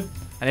danger, understood?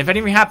 And if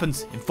anything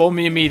happens, inform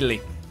me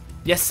immediately.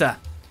 Yes, sir.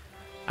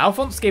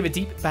 Alphonse gave a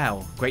deep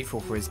bow,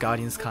 grateful for his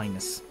guardian's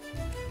kindness.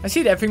 I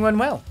see that everything went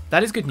well.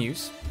 That is good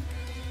news.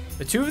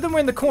 The two of them were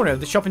in the corner of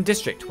the shopping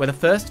district, where the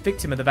first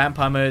victim of the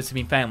vampire murders had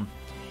been found.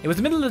 It was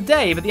the middle of the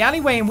day, but the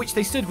alleyway in which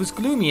they stood was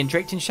gloomy and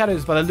draped in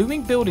shadows by the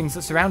looming buildings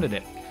that surrounded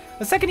it.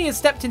 The second he had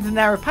stepped into the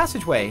narrow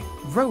passageway,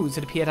 Rose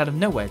had appeared out of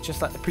nowhere,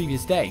 just like the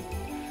previous day.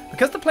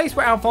 Because the place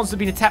where Alphonse had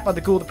been attacked by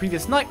the ghoul the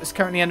previous night was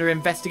currently under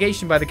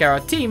investigation by the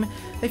Garard team,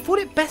 they thought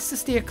it best to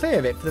steer clear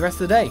of it for the rest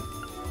of the day.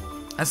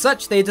 As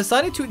such, they had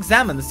decided to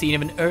examine the scene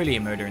of an earlier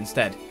murder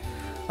instead.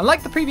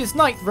 Unlike the previous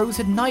night, Rose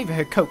had neither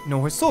her coat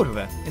nor her sword with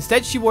her.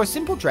 Instead, she wore a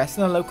simple dress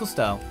in a local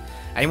style.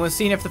 Anyone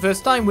seeing her for the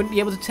first time wouldn't be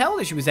able to tell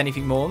that she was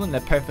anything more than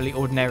a perfectly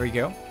ordinary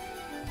girl.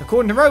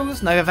 According to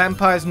Rose, neither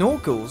vampires nor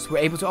ghouls were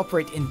able to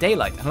operate in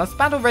daylight unless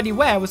battle-ready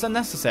wear was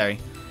unnecessary.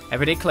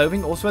 Everyday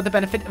clothing also had the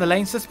benefit of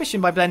allaying suspicion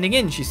by blending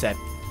in, she said.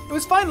 It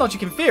was fine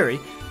logic in theory,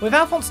 but with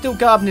Alphonse still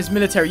garbed in his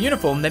military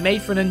uniform, they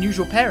made for an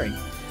unusual pairing.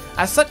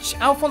 As such,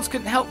 Alphonse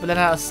couldn't help but let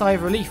out a sigh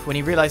of relief when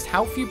he realised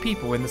how few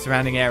people were in the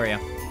surrounding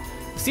area.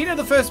 The scene of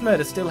the first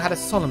murder still had a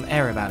solemn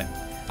air about it.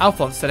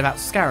 Alphonse set about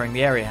scouring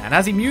the area, and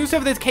as he mused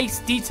over the case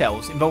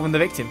details involving the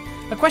victim,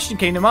 A question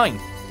came to mind.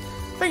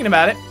 Thinking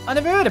about it, I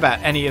never heard about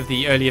any of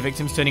the earlier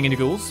victims turning into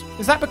ghouls.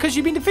 Is that because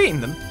you've been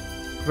defeating them?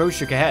 Rose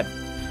shook her head.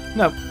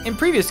 No, in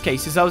previous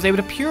cases I was able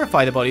to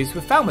purify the bodies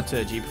with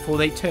thaumaturgy before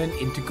they turned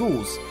into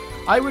ghouls.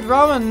 I would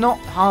rather not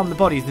harm the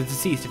bodies of the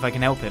deceased if I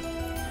can help it.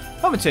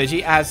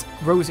 Thaumaturgy, as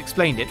Rose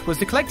explained it, was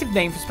the collective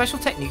name for special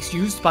techniques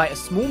used by a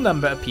small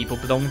number of people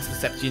belonging to the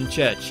Septian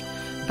Church.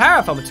 The power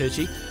of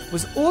thaumaturgy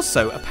was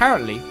also,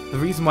 apparently, the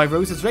reason why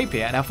Rose's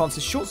rapier and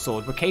Alphonse's short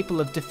sword were capable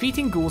of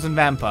defeating ghouls and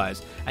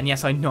vampires. And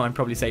yes, I know I'm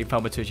probably saying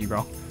thaumaturgy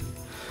wrong.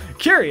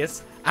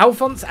 Curious,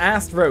 Alphonse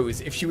asked Rose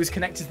if she was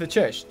connected to the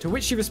church, to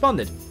which she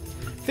responded,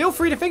 "Feel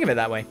free to think of it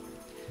that way."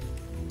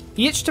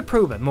 He itched to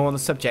probe her more on the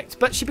subject,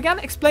 but she began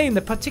explaining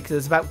the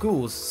particulars about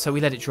ghouls, so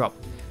we let it drop.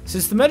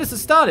 Since the murders had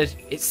started,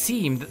 it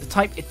seemed that the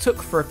type it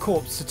took for a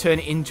corpse to turn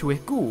into a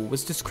ghoul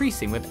was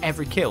decreasing with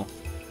every kill.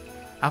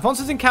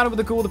 Alphonse's encounter with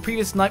the ghoul the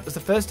previous night was the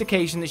first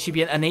occasion that she'd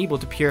been unable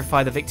to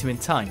purify the victim in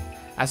time.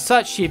 As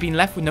such, she had been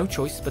left with no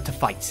choice but to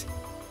fight.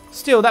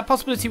 Still, that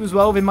possibility was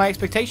well within my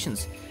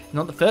expectations.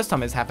 Not the first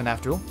time it's happened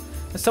after all.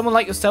 As someone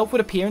like yourself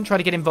would appear and try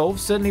to get involved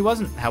certainly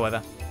wasn't,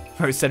 however,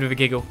 Rose said with a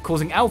giggle,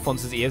 causing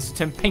Alphonse's ears to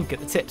turn pink at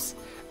the tips.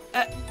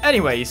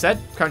 Anyway, he said,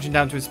 crouching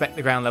down to inspect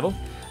the ground level,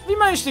 have you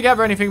managed to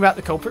gather anything about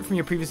the culprit from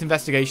your previous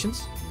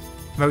investigations?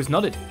 Rose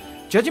nodded.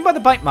 Judging by the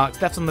bite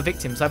marks left on the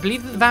victims, I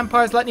believe that the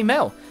vampire is likely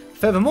male.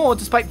 Furthermore,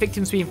 despite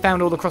victims being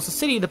found all across the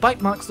city, the bite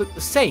marks look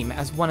the same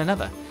as one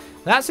another.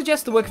 That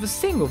suggests the work of a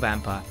single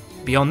vampire.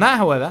 Beyond that,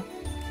 however,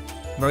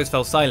 Rose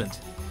fell silent.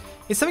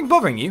 Is something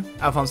bothering you?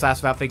 Alphonse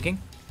asked without thinking.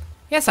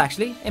 Yes,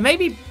 actually. It may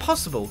be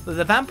possible that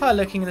the vampire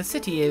lurking in the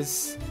city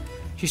is...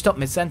 She stopped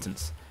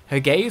mid-sentence.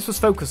 Her gaze was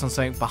focused on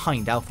something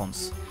behind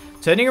Alphonse.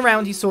 Turning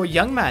around, he saw a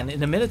young man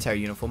in a military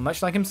uniform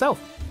much like himself.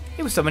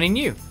 It was someone he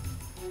knew.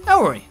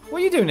 Elroy,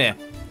 what are you doing here?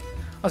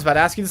 I was about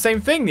to ask you the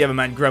same thing, the other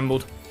man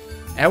grumbled.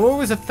 Elroy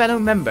was a fellow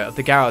member of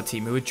the Garrard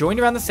team who had joined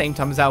around the same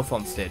time as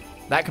Alphonse did.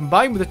 That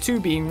combined with the two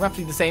being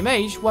roughly the same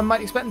age, one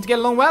might expect them to get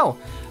along well.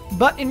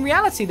 But in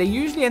reality, they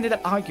usually ended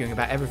up arguing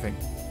about everything.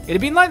 It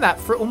had been like that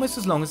for almost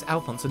as long as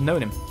Alphonse had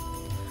known him.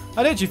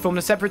 I'd heard you formed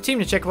a separate team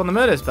to check up on the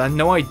murders, but I had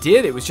no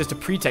idea that it was just a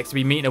pretext to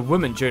be meeting a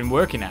woman during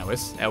working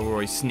hours,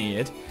 Elroy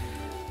sneered.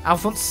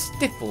 Alphonse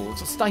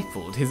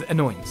stifled his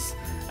annoyance.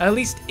 At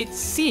least it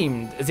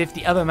seemed as if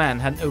the other man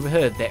hadn't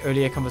overheard their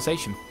earlier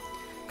conversation.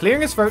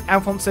 Clearing his throat,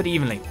 Alphonse said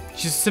evenly,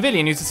 She's a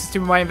civilian who's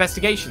assisting with my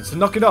investigation, so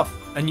knock it off.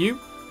 And you?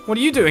 What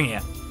are you doing here?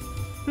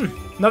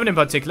 Nothing in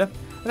particular.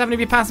 I was having to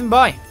be passing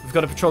by. We've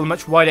got to patrol a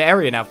much wider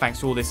area now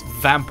thanks to all this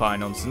vampire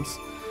nonsense.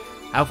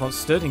 Alphonse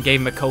stood and gave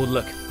him a cold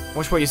look.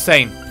 Watch what you're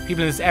saying.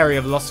 People in this area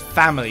have lost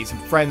families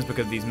and friends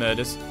because of these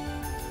murders.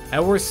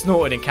 Elroy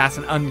snorted and cast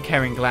an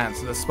uncaring glance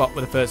at the spot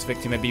where the first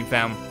victim had been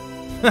found.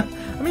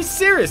 I mean,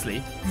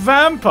 seriously?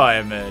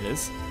 Vampire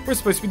murders? We're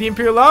supposed to be the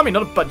Imperial Army,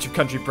 not a bunch of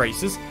country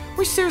bracers. Are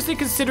we seriously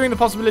considering the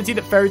possibility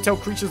that fairy tale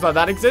creatures like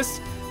that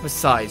exist?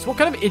 Besides, what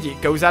kind of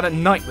idiot goes out at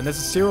night when there's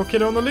a serial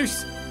killer on the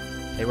loose?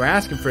 They were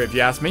asking for it, if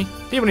you ask me.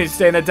 People need to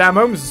stay in their damn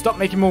homes and stop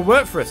making more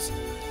work for us.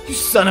 You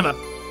son of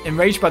a...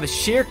 Enraged by the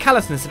sheer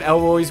callousness of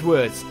Elroy's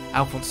words,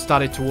 Alphonse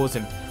started towards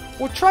him.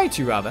 Or tried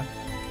to, rather.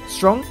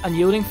 Strong,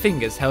 unyielding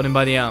fingers held him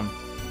by the arm.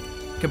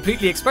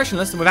 Completely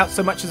expressionless and without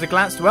so much as a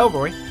glance to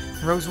Elroy,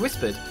 Rose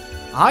whispered,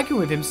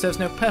 Arguing with him serves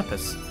no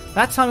purpose.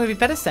 That time would be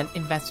better spent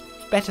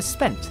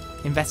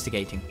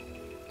investigating.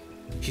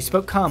 She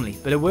spoke calmly,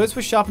 but her words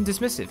were sharp and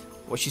dismissive.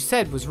 What she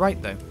said was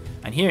right, though,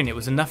 and hearing it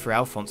was enough for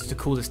Alphonse to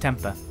cool his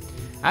temper.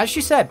 As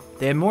she said,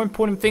 there are more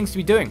important things to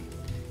be doing.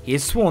 He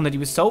had sworn that he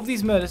would solve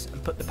these murders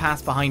and put the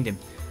past behind him,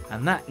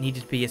 and that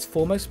needed to be his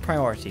foremost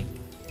priority.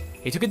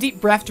 He took a deep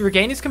breath to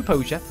regain his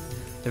composure.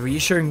 The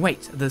reassuring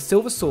weight of the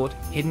silver sword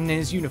hidden in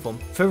his uniform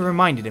further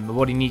reminded him of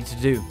what he needed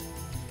to do.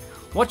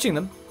 Watching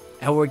them,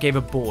 Elroy gave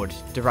a bored,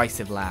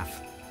 derisive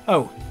laugh.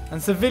 Oh,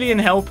 and civilian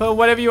helper,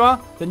 whatever you are,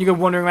 then you go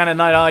wandering around at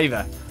night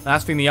either. The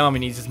last thing the army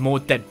needs is more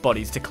dead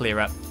bodies to clear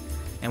up.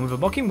 And with a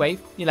mocking wave,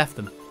 he left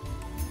them.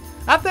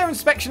 After their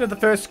inspection of the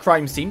first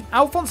crime scene,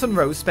 Alphonse and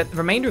Rose spent the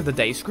remainder of the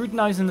day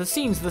scrutinising the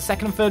scenes of the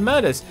second and third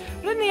murders,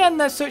 but in the end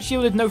their search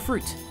yielded no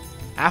fruit.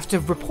 After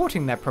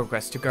reporting their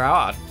progress to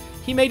Garrard,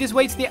 he made his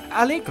way to the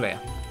Allegria,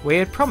 where he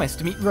had promised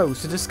to meet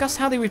Rose to discuss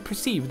how they would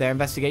proceed with their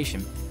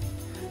investigation.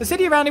 The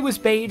city around it was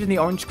bathed in the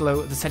orange glow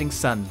of the setting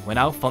sun when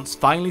Alphonse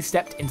finally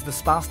stepped into the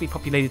sparsely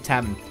populated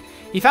tavern.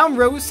 He found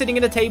Rose sitting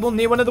at a table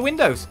near one of the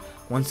windows.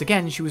 Once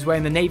again, she was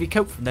wearing the navy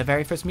coat from their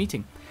very first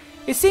meeting.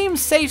 It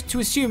seems safe to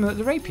assume that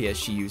the rapier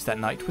she used that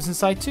night was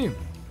inside too.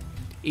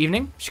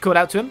 Evening, she called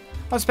out to him,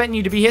 I was expecting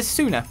you to be here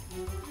sooner.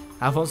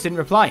 Alphonse didn't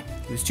reply.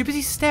 He was too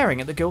busy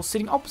staring at the girl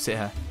sitting opposite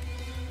her.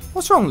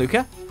 What's wrong,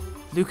 Luca?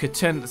 Luca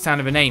turned at the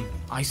sound of her name,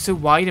 eyes so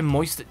wide and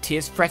moist that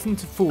tears threatened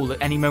to fall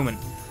at any moment.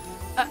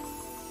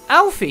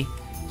 Alfie,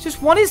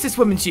 just what is this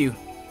woman to you?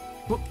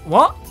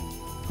 What?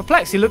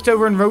 Perplexed, he looked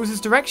over in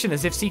Rose's direction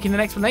as if seeking an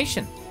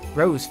explanation.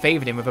 Rose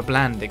favoured him with a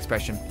bland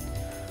expression.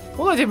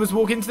 All I did was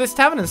walk into this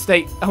tavern and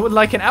state I would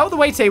like an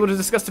out-of-the-way table to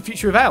discuss the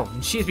future of Elle,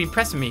 and she has been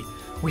pressing me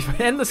with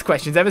endless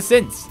questions ever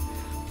since.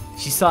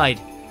 She sighed.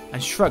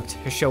 and shrugged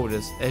her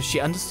shoulders as she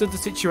understood the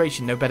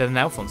situation no better than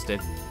Alphonse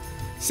did.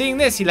 Seeing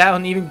this, he let out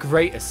an even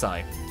greater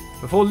sigh.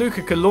 Before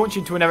Luca could launch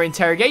into another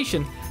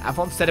interrogation,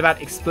 Alphonse set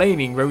about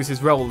explaining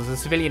Rose's role as a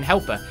civilian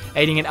helper,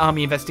 aiding an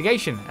army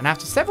investigation, and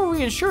after several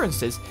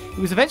reassurances,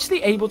 he was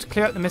eventually able to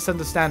clear up the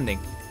misunderstanding.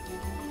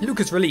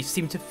 Luca's relief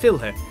seemed to fill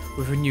her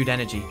with renewed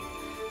energy.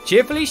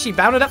 Cheerfully, she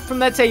bounded up from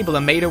their table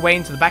and made her way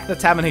into the back of the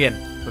tavern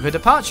again. With her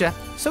departure,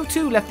 so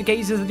too left the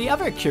gazes of the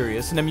other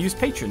curious and amused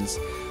patrons.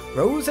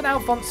 Rose and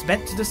Alphonse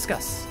bent to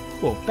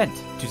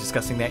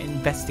discussing their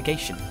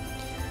investigation.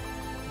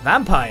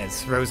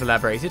 Vampires, Rose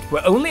elaborated,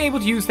 were only able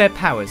to use their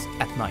powers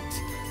at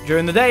night.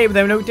 During the day,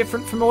 they were no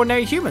different from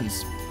ordinary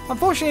humans.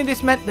 Unfortunately,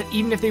 this meant that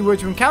even if they were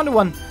to encounter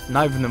one,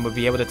 neither of them would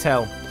be able to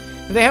tell.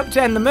 If they hoped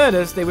to end the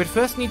murders, they would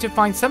first need to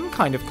find some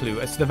kind of clue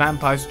as to the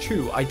vampire's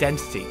true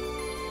identity.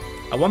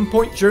 At one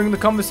point during the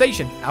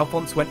conversation,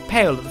 Alphonse went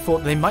pale at the thought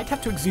that they might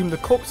have to exhume the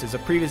corpses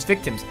of previous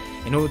victims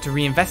in order to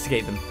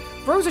reinvestigate them.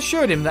 Rose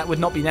assured him that would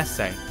not be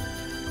necessary.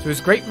 To his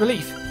great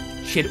relief,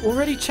 she had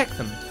already checked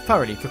them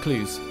thoroughly for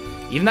clues.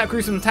 Even that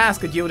gruesome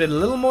task had yielded a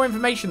little more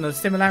information than the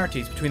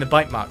similarities between the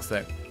bite marks,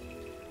 though.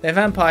 Their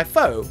vampire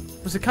foe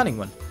was a cunning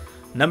one.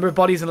 A number of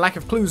bodies and lack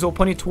of clues all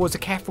pointed towards a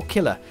careful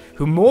killer,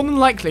 who more than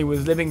likely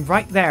was living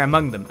right there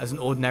among them as an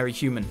ordinary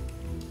human.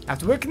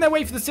 After working their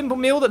way for the simple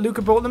meal that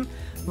Luca brought them,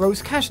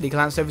 Rose casually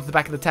glanced over to the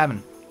back of the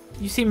tavern.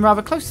 "You seem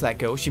rather close to that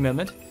girl," she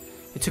murmured.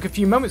 It took a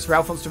few moments for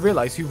Alphonse to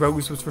realise who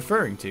Rose was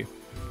referring to.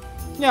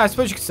 "Yeah, I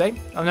suppose you could say.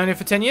 I've known her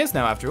for 10 years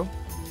now, after all."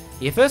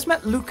 He had first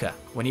met Luca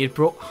when he had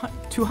brought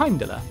to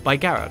Heimdall by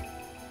Garrod.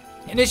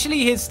 Initially,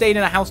 he had stayed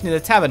in a house near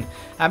the tavern,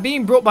 and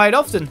being brought by it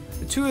often,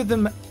 the two of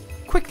them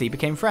quickly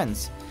became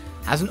friends.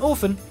 As an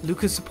orphan,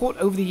 Luca's support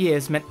over the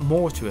years meant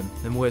more to him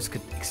than words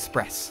could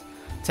express.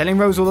 Telling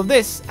Rose all of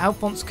this,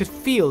 Alphonse could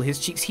feel his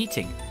cheeks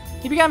heating.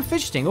 He began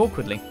fidgeting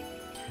awkwardly.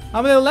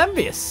 "I'm a little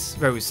envious,"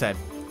 Rose said.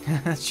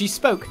 As she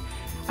spoke,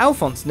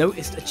 Alphonse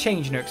noticed a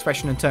change in her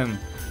expression and tone.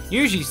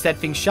 Usually she said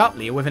things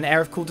sharply or with an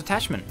air of cool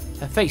detachment.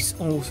 Her face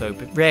also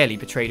rarely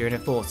betrayed her in her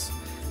thoughts.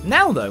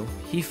 Now, though,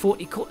 he thought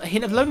he caught a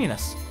hint of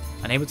loneliness.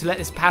 Unable to let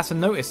this pass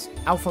unnoticed,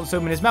 Alphonse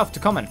opened his mouth to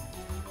comment.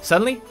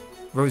 Suddenly,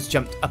 Rose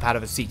jumped up out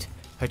of her seat.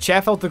 Her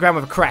chair fell to the ground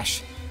with a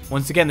crash.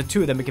 Once again, the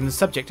two of them became the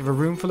subject of a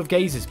room full of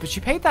gazers, but she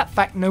paid that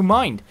fact no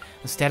mind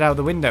and stared out of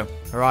the window,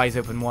 her eyes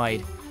open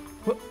wide.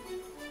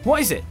 What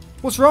is it?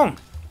 What's wrong?"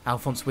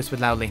 Alphonse whispered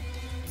loudly.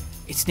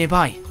 "It's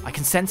nearby. I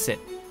can sense it."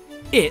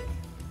 "It?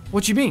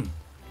 What do you mean?"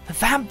 "The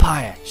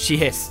vampire," she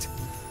hissed.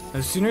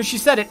 No sooner as she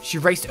said it, she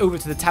raced over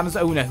to the tavern's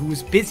owner, who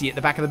was busy at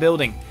the back of the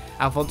building.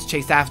 Alphonse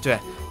chased after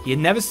her. He had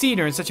never seen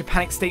her in such a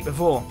panicked state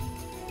before.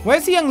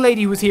 "Where's the young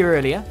lady who was here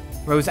earlier?"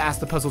 Rosa asked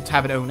the puzzled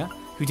tavern owner,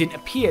 who didn't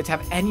appear to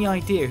have any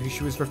idea who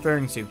she was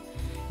referring to.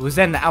 It was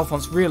then that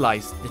Alphonse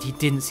realised that he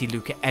didn't see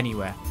Luca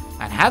anywhere,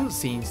 and hadn't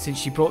seen since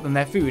she brought them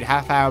their food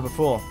half hour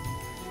before.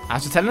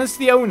 After telling this to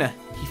the owner,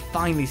 he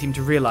finally seemed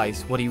to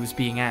realise what he was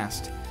being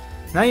asked.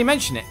 "Now you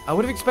mention it, I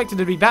would have expected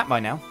her to be back by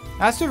now.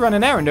 I asked her to run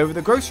an errand over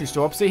the grocery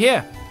store opposite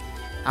here."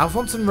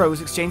 Alphonse and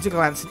Rose exchanged a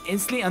glance and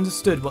instantly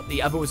understood what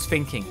the other was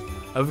thinking.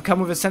 Overcome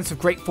with a sense of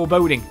great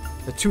foreboding,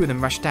 the two of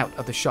them rushed out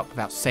of the shop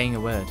without saying a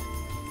word.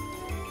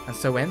 And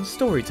so ends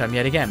story time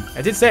yet again.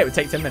 I did say it would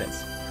take 10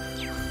 minutes.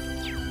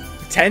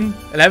 10,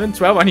 11,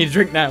 12, I need a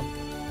drink now.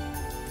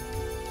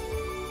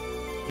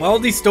 Well,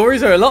 these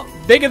stories are a lot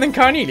bigger than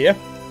Carnelia.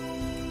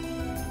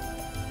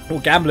 Or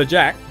Gambler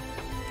Jack.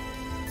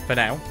 For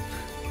now.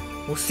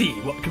 We'll see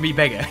what can be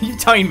bigger. You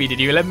timed me, did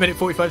you? 11 minutes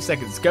 45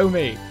 seconds. Go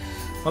me.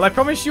 Well, I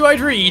promised you I'd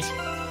read.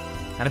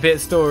 And a bit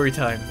of story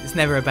time. It's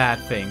never a bad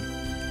thing.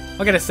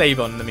 I'll get a save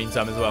on in the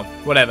meantime as well.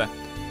 Whatever.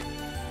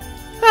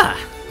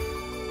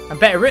 I'm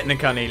better written than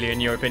Carnelia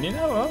in your opinion.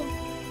 Oh well.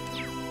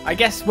 I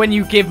guess when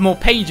you give more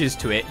pages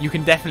to it, you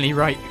can definitely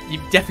write.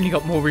 You've definitely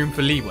got more room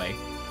for leeway.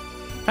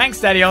 Thanks,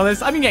 Daddy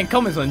Olis. I've been getting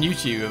comments on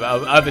YouTube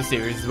about other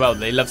series as well.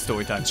 They love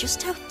story time.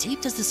 Just how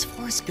deep does this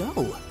forest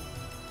go?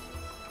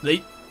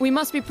 We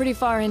must be pretty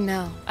far in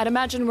now. I'd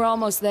imagine we're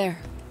almost there.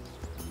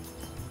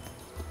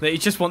 They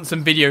just want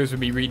some videos with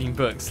me reading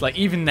books. Like,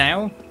 even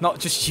now, not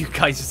just you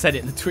guys have said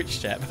it in the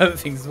Twitch chat, but other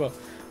things as well.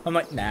 I'm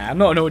like, nah, I'm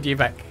not an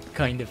audioback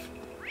kind of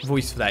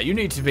voice for that. You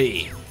need to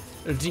be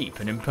deep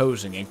and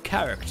imposing in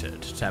character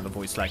to have a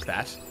voice like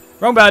that.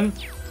 Wrong button.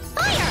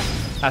 Fire!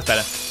 That's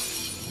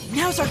better.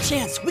 Now's our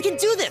chance. We can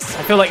do this.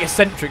 I feel like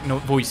eccentric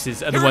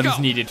voices are the ones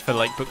needed for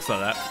like books like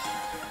that.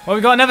 Well,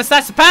 we got another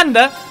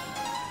Sasapanda.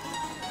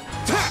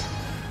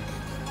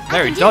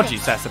 Very dodgy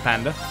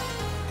Sasapanda.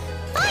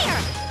 Fire!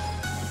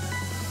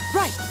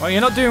 Right. Well,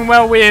 you're not doing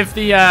well with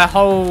the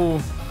whole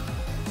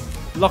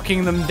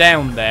locking them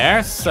down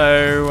there,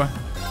 so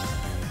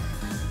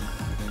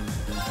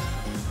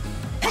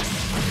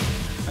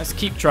let's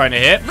keep trying to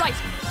hit. Right.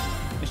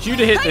 It's you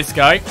to hit this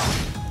guy,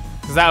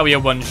 because that'll be a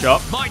one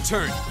shot. My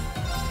turn.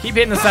 Keep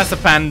hitting the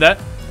Sasapanda.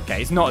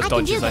 Okay, it's not as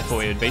dodgy as I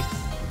thought it would be.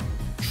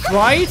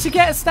 Try to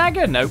get a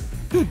stagger? Nope.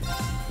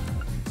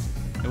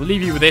 We'll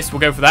leave you with this. We'll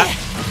go for that.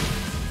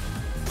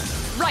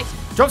 Right.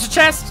 Drops a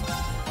chest.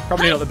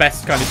 Probably not the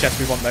best kind of chest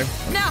we want, though.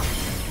 No.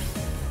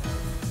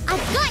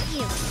 I've got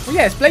you. Well,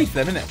 yeah, it's Blade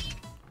for them, isn't it?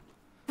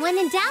 When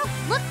in doubt,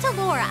 look to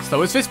Laura.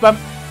 So is Fist Bump.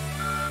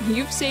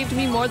 You've saved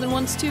me more than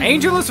once, too.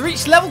 Angel has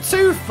reached level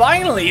 2.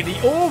 Finally,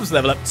 the orbs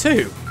level up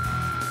 2.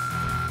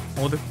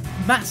 Or the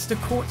Master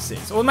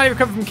Quartzes. Automatic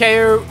recover from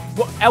KO.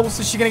 What else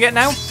is she going to get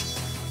now?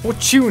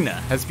 Fortuna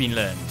has been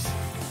learned.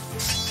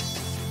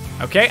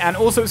 Okay, and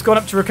also it's gone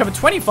up to recover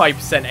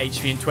 25%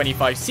 HP and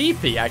 25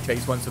 CP.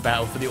 Activates once per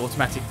battle for the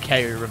automatic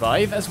KO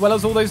revive, as well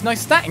as all those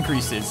nice stat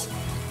increases.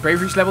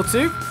 Brave reach level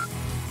 2.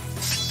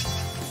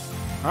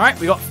 Alright,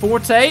 we got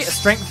Forte, a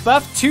strength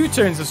buff. 2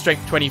 turns of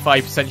strength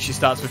 25% she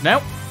starts with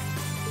now.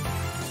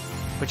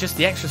 But just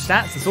the extra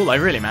stats is all I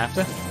really am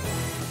after.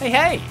 Hey,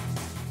 hey!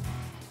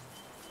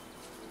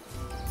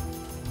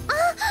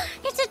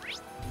 It's a...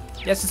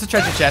 Yes, it's a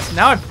treasure chest.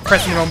 Now I'm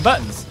pressing the wrong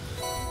buttons.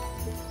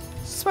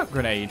 Smoke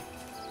grenade.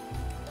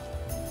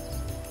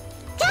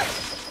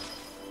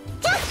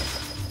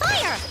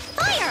 Fire!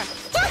 Fire!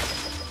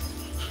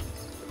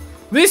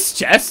 This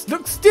chest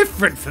looks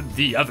different from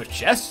the other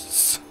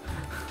chests.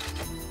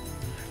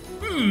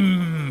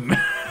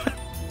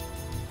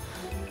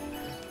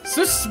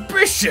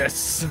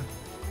 Suspicious.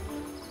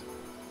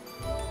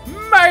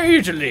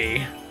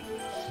 Majorly.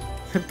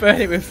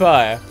 Burn it with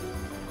fire.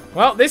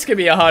 Well, this could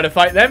be a harder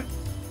fight then.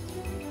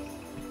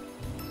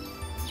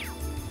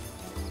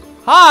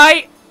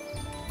 Hi!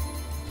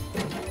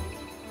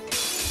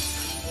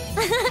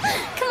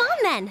 Come on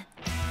then.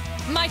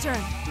 My turn.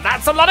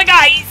 That's a lot of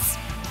guys!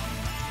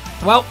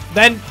 Well,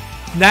 then,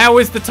 now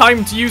is the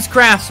time to use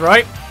crafts,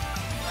 right?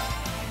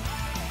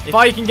 If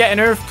I can get an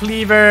Earth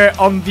Cleaver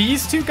on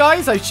these two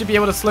guys, I should be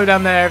able to slow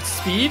down their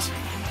speed.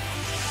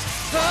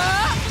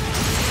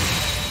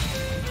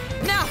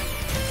 Now!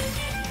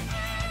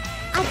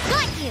 I've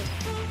got you.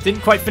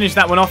 Didn't quite finish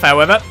that one off,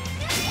 however.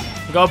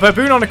 We've got a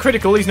baboon on a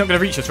critical. He's not going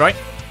to reach us, right?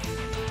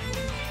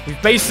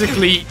 We've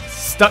basically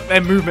stuck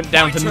their movement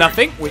down to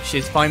nothing, which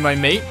is fine by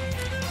me.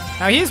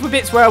 Now, here's the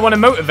bits where I want to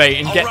motivate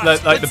and get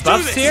the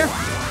buffs here.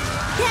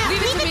 Yeah,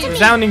 leave it to me.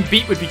 Resounding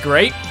beat would be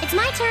great. It's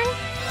my turn.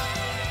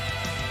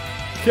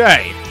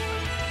 Okay.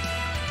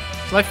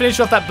 Shall I finish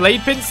off that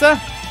blade pincer?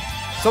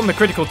 It's on the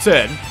critical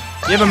turn.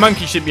 The other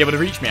monkey shouldn't be able to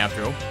reach me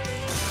after all.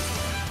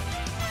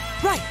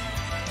 Right.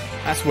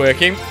 That's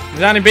working.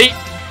 Resounding beat.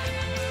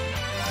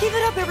 Give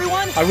it up,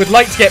 everyone. I would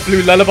like to get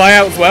Blue Lullaby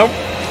out as well.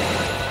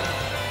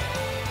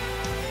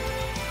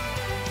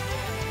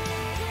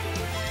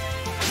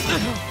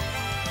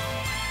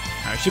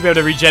 I should be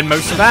able to regen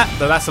most of that,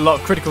 though that's a lot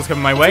of criticals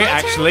coming my way,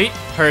 actually.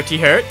 Hurty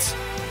hurt.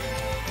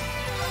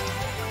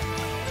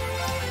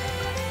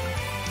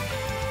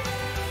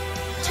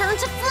 Turn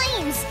to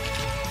flames.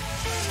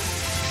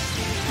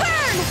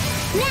 Burn!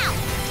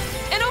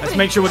 Now! Let's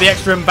make sure with the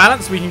extra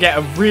imbalance we can get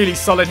a really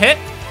solid hit.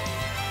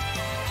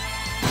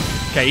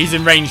 Okay, he's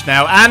in range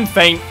now, and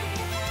faint.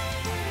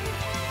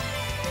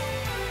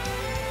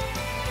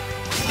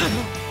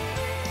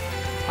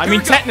 I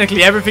mean,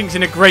 technically everything's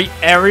in a great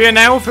area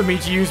now for me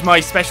to use my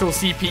special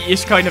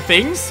CP-ish kind of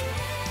things.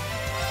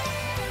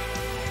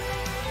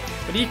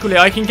 But equally,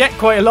 I can get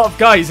quite a lot of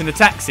guys in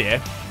attacks here.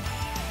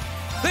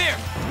 There!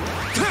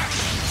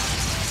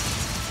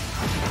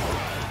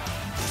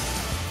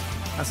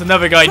 That's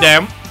another guy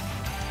down.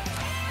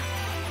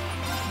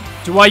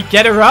 Do I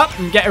get her up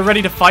and get her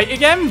ready to fight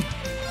again?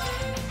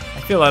 I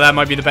feel like that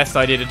might be the best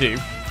idea to do.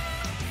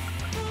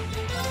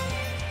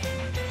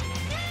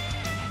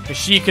 Because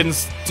she can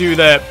do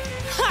the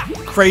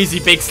crazy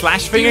big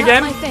slash thing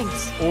again.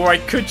 Or I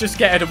could just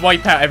get her to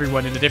wipe out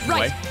everyone in a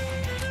different way.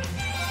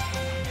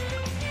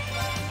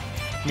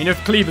 I mean,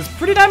 Earth Cleaver's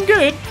pretty damn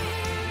good.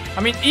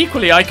 I mean,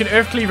 equally, I could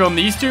Earth Cleaver on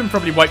these two and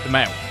probably wipe them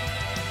out.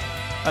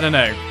 I don't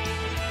know.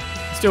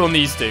 Still on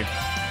these two.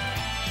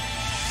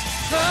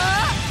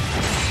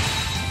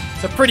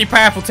 It's a pretty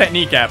powerful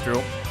technique after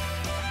all.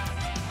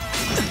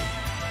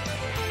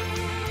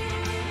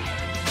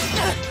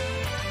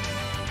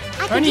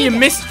 Only you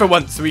missed for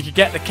once so we could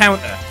get the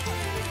counter.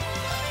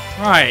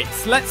 Right,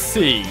 let's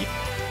see.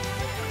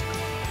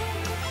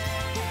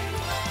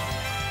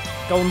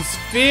 Golden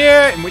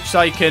Sphere, in which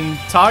I can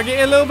target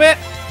it a little bit.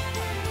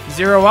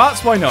 Zero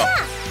Arts, why not?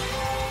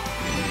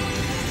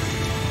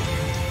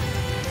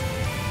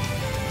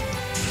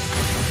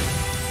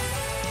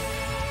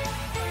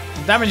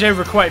 Damage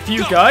over quite a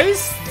few guys.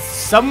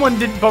 Someone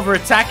didn't bother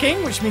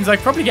attacking, which means I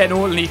could probably get an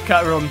orderly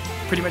cutter on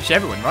pretty much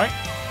everyone, right?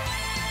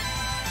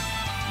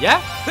 Yeah?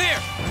 There!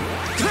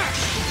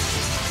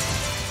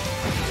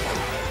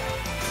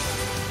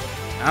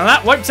 And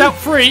that wipes out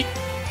 3.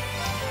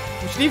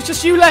 Which leaves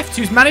just you left,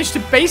 who's managed to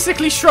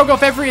basically shrug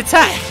off every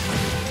attack.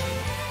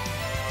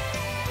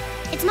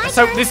 It's my Let's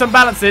turn. hope this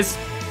unbalances.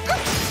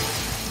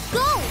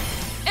 Go!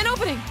 An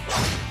opening!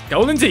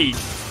 Goal indeed.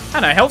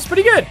 And our health's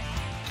pretty good.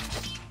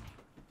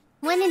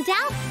 When in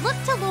doubt, look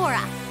to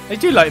Laura. They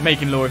do like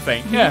making Laura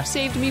faint, yeah. You've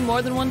saved me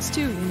more than once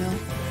too, you know.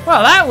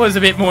 Well, that was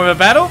a bit more of a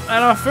battle.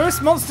 And our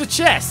first monster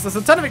chest. That's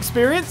a ton of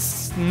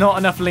experience. Not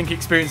enough Link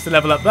experience to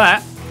level up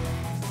that.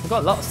 We've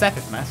got a lot of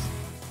Sepith mass.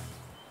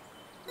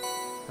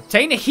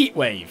 Obtain a heat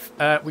wave.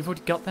 We've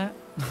already got that.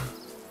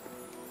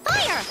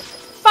 Fire!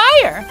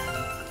 Fire!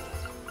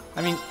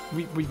 I mean,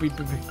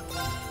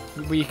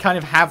 we kind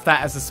of have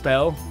that as a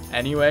spell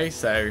anyway,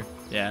 so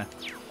yeah.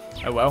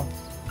 Oh well.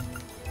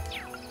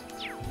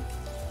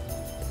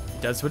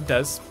 It does what it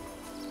does.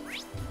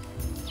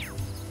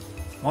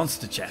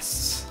 Monster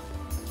chests.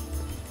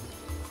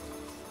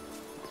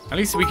 At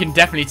least we can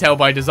definitely tell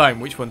by design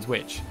which one's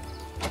which.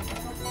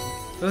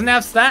 Doesn't it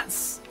have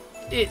stats?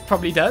 It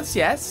probably does,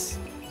 yes.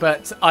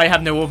 But I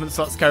have no ornament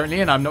slots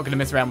currently, and I'm not going to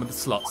mess around with the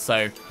slots,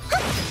 so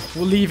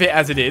we'll leave it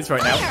as it is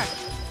right now.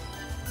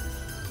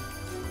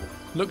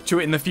 Look to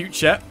it in the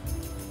future.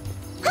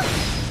 I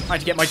have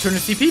to get my 200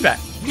 CP back.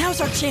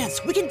 Now's our chance.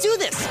 We can do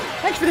this.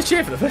 Thanks for the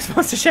cheer for the first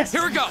monster chest.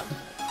 Here we go.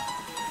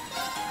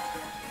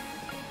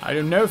 I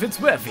don't know if it's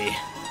worthy.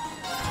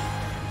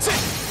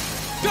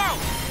 Go.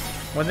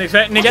 Wasn't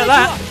expecting to get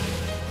that.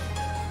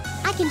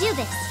 I can do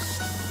this.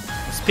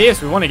 It's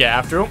Pierce we want to get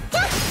after all.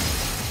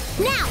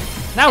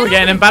 Now We're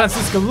getting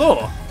imbalances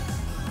galore.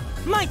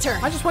 My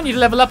turn. I just want you to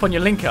level up on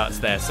your link arts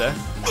there, sir.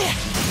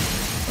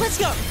 Let's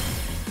go.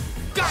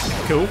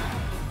 Cool.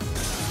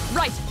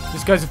 Right.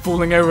 These guys are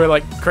falling over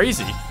like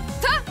crazy.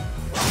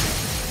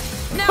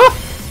 Now.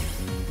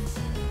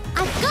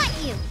 I've got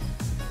you.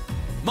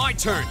 My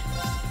turn.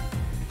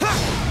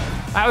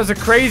 That was a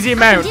crazy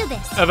amount do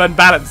this. of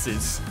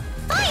unbalances.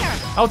 Fire!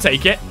 I'll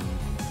take it.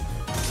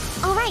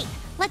 All right,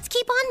 let's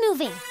keep on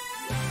moving.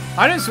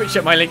 I don't switch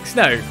up my links,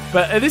 no.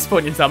 But at this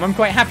point in time, I'm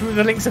quite happy with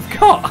the links I've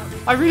got.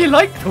 I really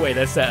like the way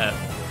they're set up.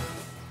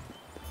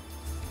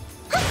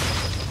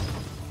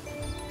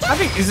 I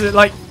think this is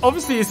like,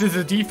 obviously this is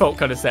a default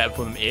kind of setup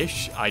for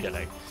them-ish. I don't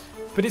know.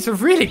 But it's a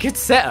really good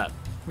setup,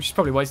 which is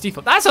probably why it's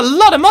default. That's a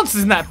lot of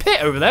monsters in that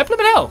pit over there.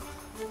 Blimmin' hell.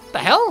 What the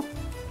hell?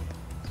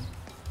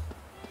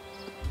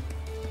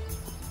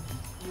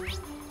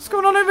 What's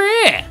going on over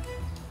here?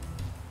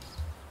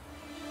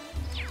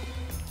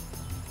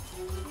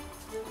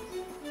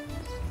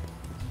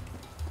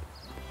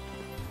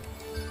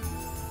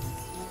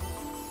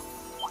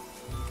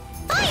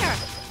 Fire!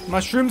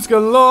 Mushrooms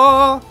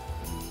galore.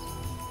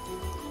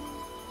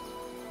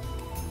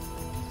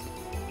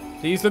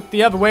 Please look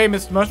the other way,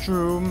 Mr.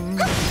 Mushroom.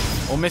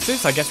 Or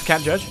Mrs. I guess we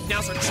can't judge.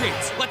 Now's our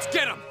chance. Let's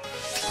get him.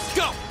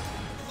 Go.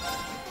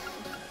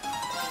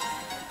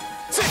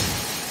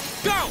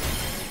 Go.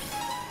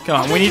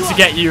 Come on, we need to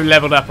get you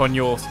leveled up on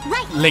your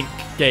link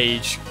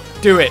gauge.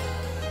 Do it.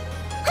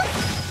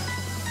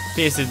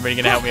 Pierce isn't really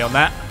going to help me on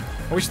that.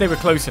 I wish they were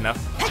close enough.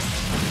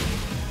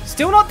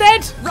 Still not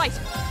dead? Right.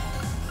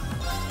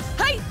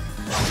 Hey.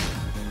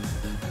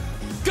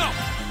 Go.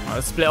 Right,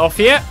 let's split off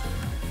here.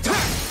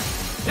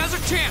 Now's our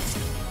chance.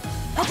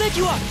 I'll pick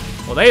you up.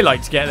 Well, they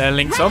like to get their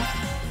links on.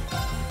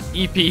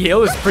 EP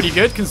heal is pretty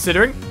good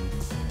considering.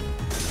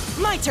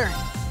 My turn.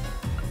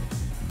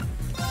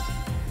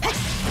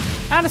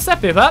 And a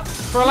step pip up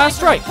for our last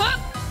strike.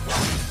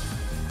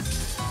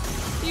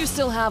 You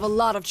still have a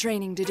lot of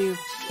training to do.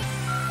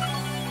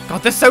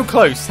 God, they're so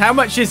close. How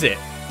much is it?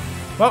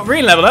 Well,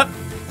 Rean leveled up.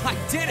 I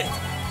did it.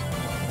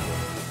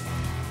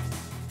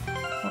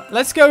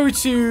 Let's go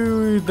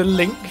to the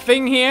link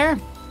thing here.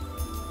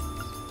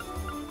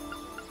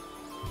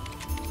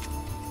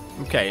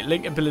 Okay,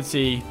 link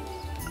ability.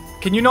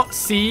 Can you not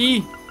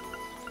see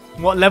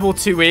what level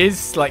 2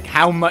 is? Like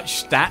how much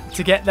stat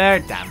to get there?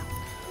 Damn.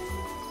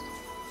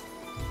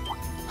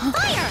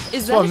 Fire!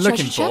 Is That's that what a I'm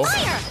looking treasure for.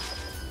 chest?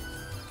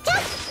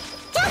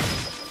 Fire!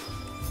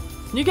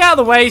 Can you get out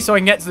of the way so I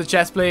can get to the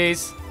chest,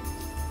 please?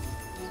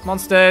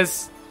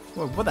 Monsters.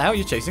 Whoa, what the hell are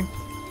you chasing?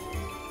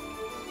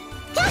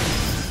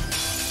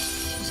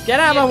 Just get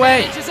out of my way.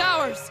 Advantage is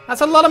ours.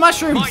 That's a lot of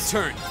mushrooms. My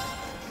turn.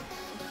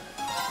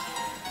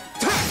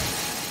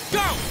 Go.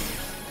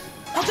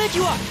 I'll pick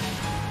you up.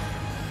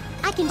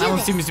 I can do That one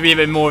this. seems to be a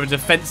bit more of a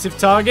defensive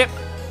target.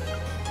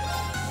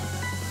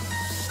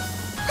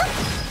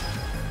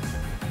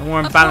 The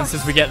more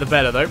imbalances we get, the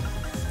better, though.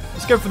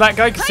 Let's go for that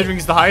guy, considering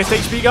he's the highest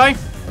HP guy.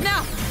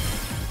 Now.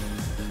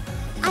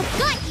 I've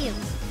got you.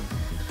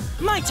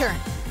 My turn.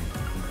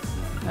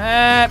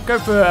 Go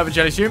for other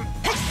jelly shoot.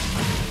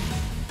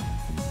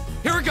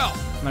 Here we go.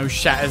 No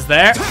shatters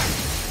there.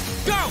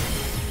 Go.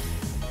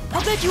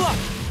 I'll pick you up.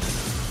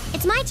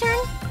 It's my turn.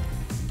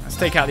 Let's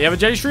take out the other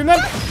jelly shroom then.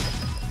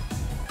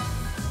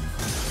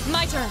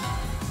 My turn.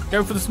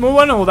 Go for the small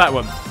one or that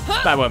one?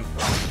 That one.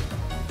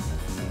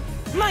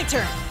 My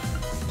turn.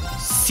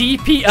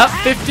 CP up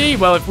 50?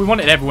 Well, if we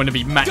wanted everyone to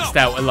be maxed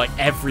out at like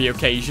every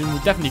occasion, we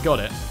definitely got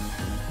it.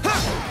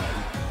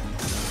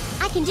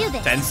 I can do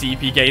this. 10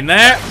 CP gain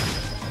there.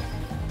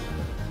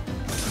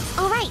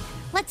 All right,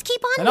 let's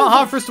keep on They're moving. not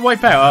hard for us to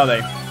wipe out, are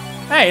they?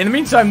 Hey, in the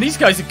meantime, these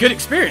guys are good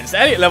experience.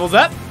 Elliot levels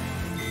up.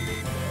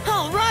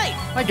 All right.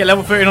 I get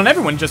level 13 on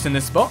everyone just in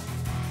this spot.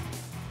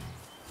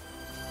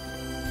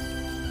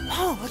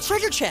 Oh, a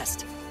treasure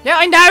chest. Yeah,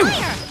 I know.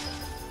 Fire!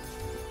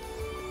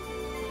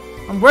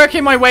 I'm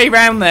working my way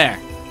around there.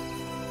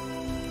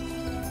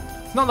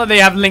 It's not that they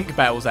have link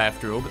battles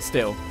after all, but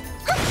still.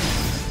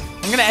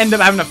 I'm going to end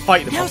up having to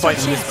fight them. I'll Now's our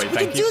fight them this chance. way, We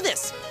thank can you. do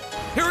this.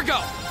 Here we go.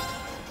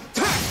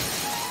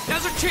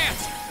 Now's our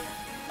chance.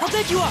 I'll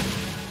pick you up.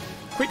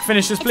 Quick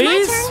finishes, It's my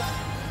please. turn.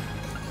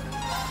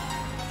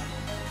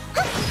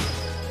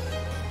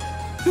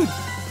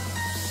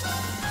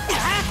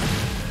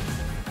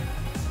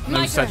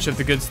 such of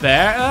the goods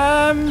there.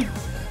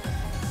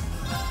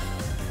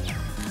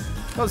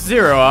 Got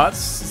 0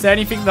 arts. Is there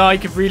anything that I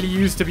could really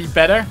use to be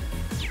better?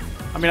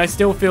 I mean, I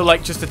still feel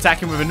like just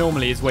attacking with a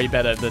normally is way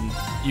better than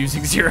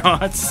using 0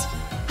 arts.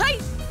 Hi.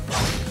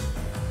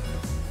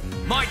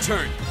 My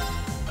turn.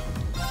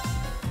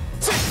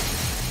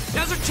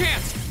 Now's our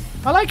chance.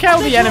 I like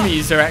how the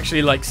enemies are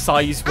actually like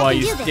size-wise I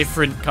can do this.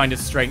 different kind of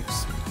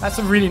strengths. That's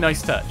a really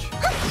nice touch.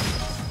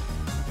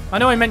 I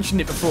know I mentioned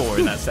it before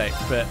in that sec,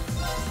 but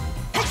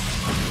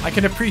I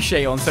can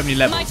appreciate it on so many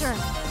levels. My turn.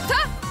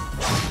 Ha!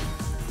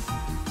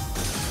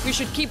 We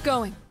should keep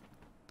going.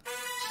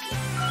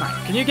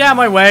 Right, can you get out of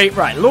my way?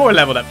 Right, Laura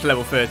leveled up to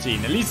level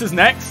 13. Elisa's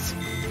next.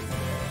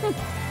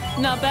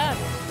 Not bad.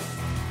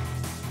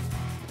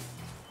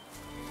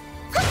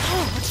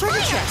 Oh, a treasure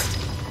chest!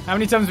 How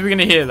many times are we going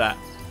to hear that?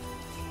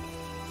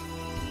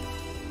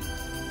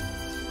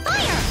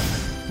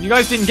 You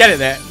guys didn't get it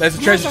there. There's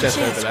a treasure chest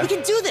over there. We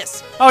can do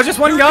this! Oh, just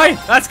one guy?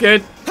 That's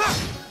good.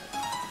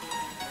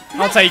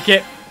 I'll take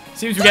it.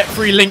 Seems we get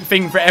free link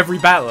thing for every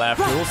battle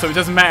after all, so it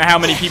doesn't matter how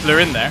many people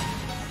are in there.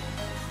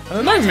 At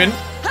the moment,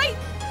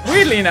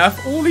 weirdly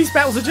enough, all these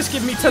battles are just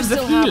giving me tons of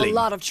Still have a healing.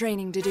 lot of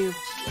training to do.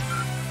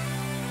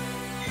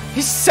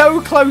 He's so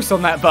close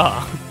on that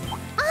bar.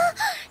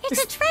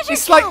 It's a treasure chest.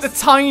 It's like the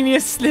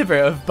tiniest sliver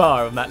of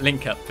bar on that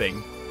link up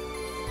thing.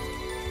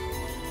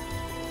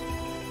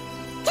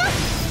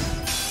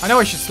 I know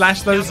I should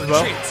slash those as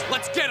well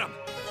Let's get him.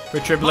 for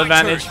a triple My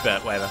advantage, turn.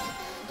 but whatever.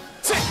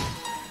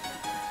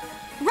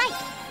 Right.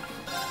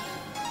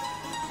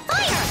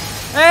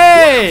 Fire.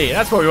 Hey,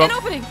 that's what we An want.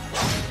 opening.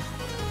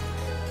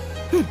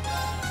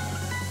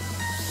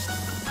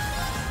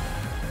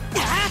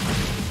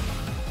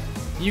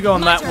 You go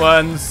on My that turn.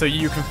 one so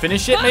you can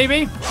finish it,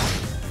 maybe?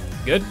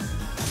 Good.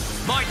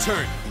 My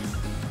turn.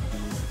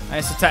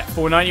 Nice attack,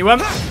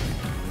 491.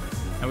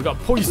 And we got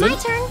poison. My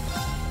turn.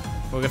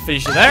 We're gonna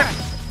finish it there.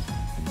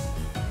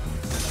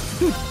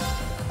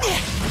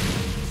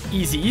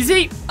 Easy,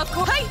 easy. Of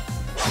course.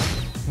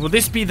 Will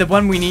this be the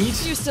one we need?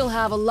 You still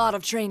have a lot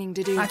of training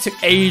to do. That took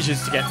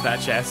ages to get to that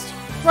chest.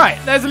 Right,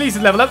 there's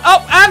Elisa's level up.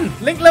 Oh, and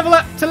Link level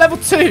up to level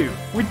 2.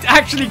 We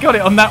actually got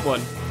it on that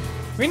one.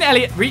 Rean and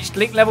Elliot reached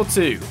Link level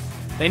 2.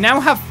 They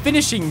now have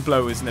finishing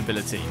blow as an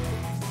ability.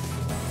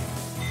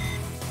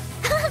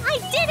 I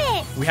did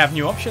it. We have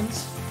new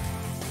options.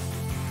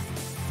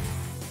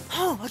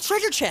 Oh, a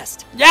treasure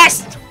chest!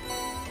 Yes!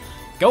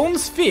 Golden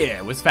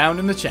Sphere was found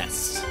in the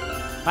chest.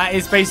 That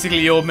is basically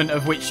the ornament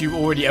of which you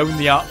already own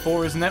the art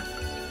for, isn't it?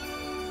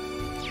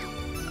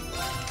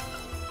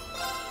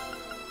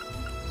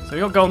 So we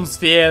got Golden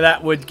Sphere.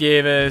 That would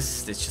give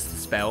us... It's just a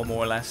spell,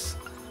 more or less.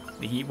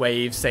 The Heat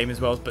Wave, same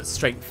as well, but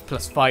Strength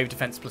 +5,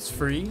 Defense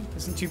 +3.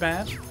 Isn't too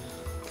bad.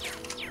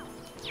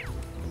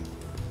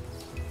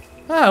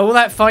 Ah, all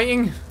that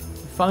fighting.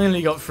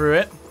 Finally got through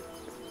it.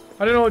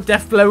 I don't know what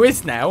Death Blow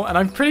is now, and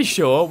I'm pretty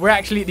sure we're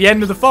actually at the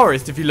end of the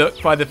forest if you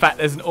look by the fact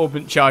there's an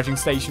ornament charging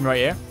station right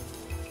here.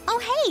 Oh,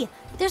 hey.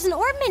 There's an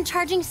ornament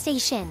charging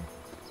station.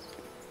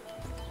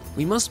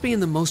 We must be in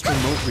the most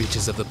remote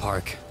reaches of the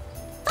park.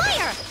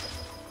 Fire.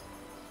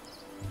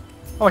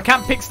 Oh, I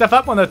can't pick stuff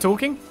up when they're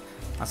talking.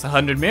 That's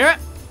 100 mirror.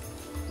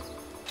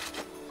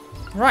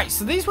 Right,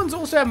 so these ones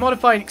also have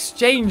modified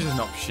exchange as an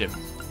option.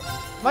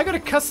 Have I got to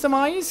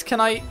customize? Can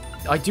I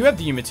do have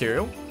the U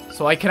material,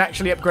 so I can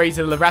actually upgrade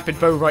to the rapid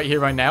bow right here,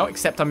 right now,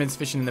 except I'm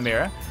insufficient in the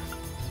mirror.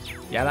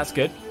 Yeah, that's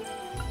good.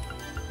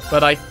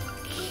 But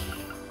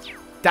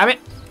damn it.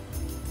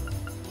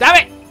 Damn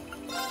it!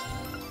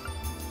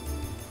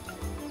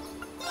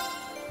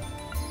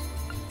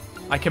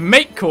 I can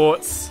make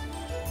quartz,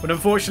 but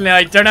unfortunately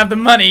I don't have the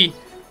money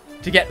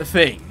to get the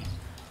thing.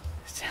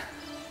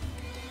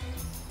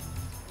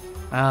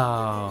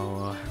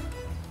 Oh.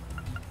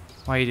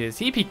 Why you do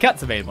this? EP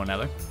Cut's available now,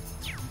 though.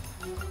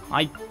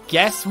 I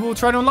guess we'll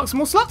try to unlock some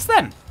more slots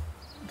then.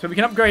 So we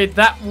can upgrade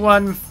that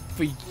one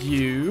for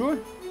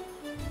you.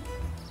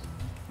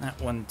 That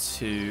one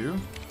too.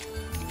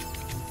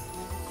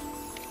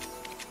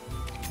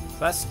 So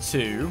that's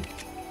 2.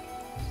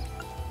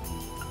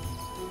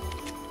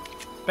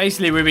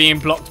 Basically, we're being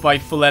blocked by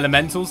full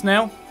elementals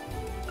now.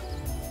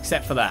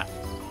 Except for that.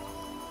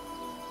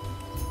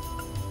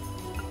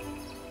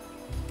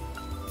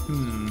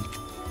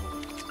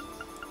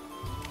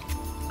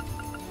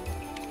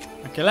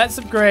 Okay, let's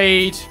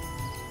upgrade.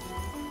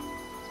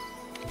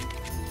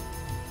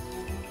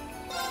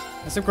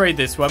 Let's upgrade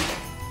this one.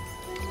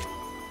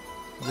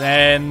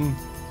 Then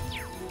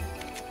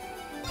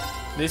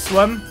this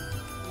one.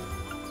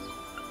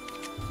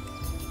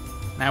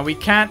 Now we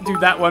can't do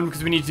that one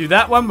because we need to do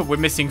that one, but we're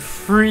missing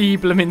 3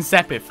 bloomin'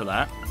 Sepith for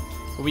that.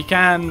 But we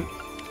can't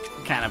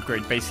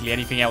upgrade basically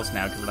anything else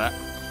now because of that.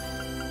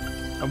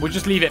 And we'll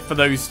just leave it for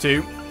those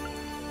 2.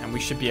 And we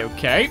should be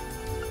okay.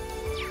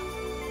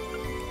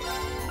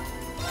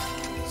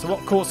 So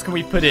what quartz can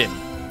we put in?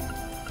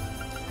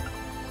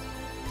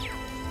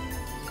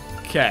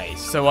 Okay,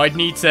 so I'd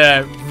need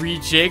to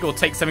rejig or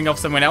take something off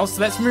someone else.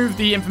 So let's move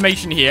the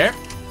information here.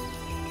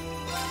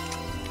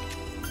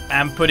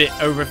 And put it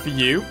over for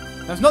you.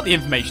 That's not the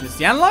information, it's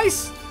the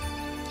analyze.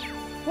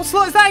 What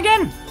slot is that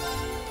again?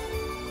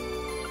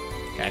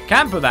 Okay, I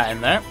can't put that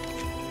in there.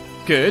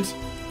 Good.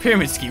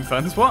 Pyramid scheme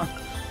funds, what?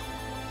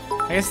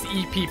 I guess the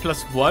EP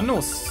 +1 or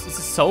is it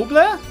Soul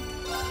Blur?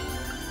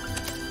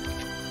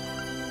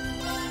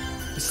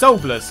 The Soul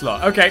Blur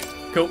slot. Okay,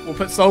 cool. We'll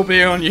put Soul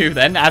Blur on you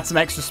then. Add some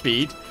extra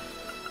speed.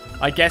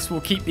 I guess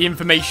we'll keep the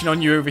information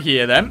on you over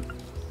here then.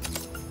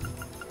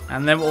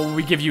 And then what will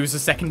we give you as a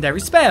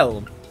secondary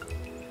spell?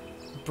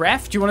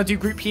 Breath. Do you want to do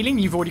group healing?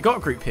 You've already got a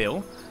group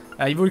heal.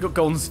 You've already got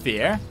Golden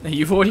Sphere.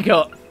 You've already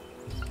got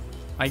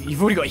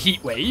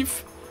Heat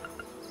Wave.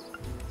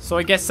 So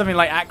I guess something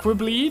like Aqua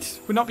Bleed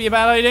would not be a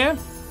bad idea.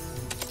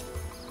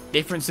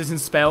 Differences in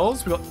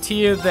spells. We've got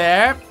Tear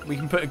there. We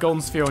can put a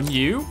Golden Sphere on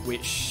you,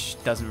 which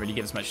doesn't really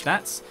give us much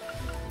stats.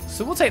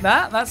 So we'll take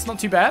that. That's not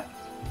too bad.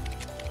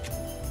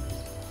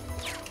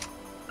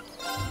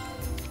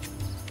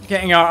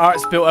 Getting our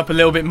arts built up a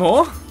little bit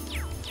more.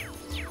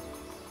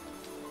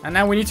 And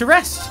now we need to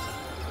rest.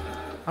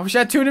 I wish I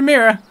had 200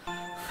 mirror.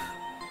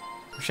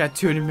 Wish I had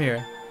 200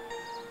 mirror.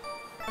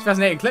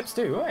 2008 Eclipse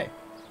too, right?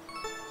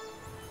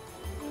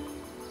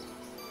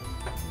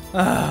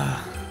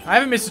 I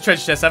haven't missed a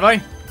treasure chest, have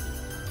I?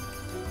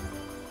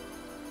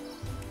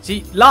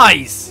 See,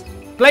 lies!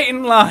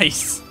 Blatant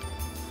lies!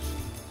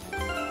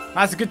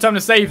 That's a good time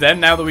to save then,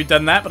 now that we've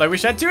done that, but I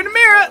wish I had 200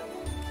 mirror!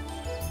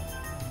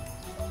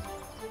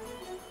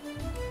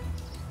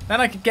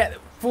 Then I could get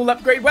full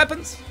upgrade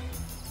weapons.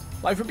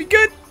 Life would be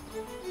good.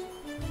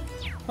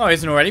 Oh, it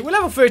isn't already. We're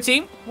level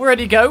 13. We're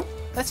ready to go.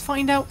 Let's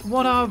find out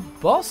what our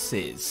boss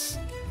is.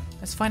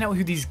 Let's find out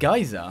who these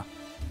guys are.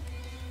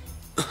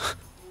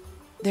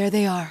 There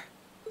they are.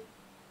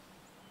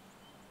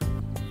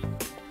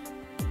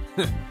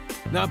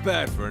 Not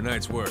bad for a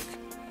night's work.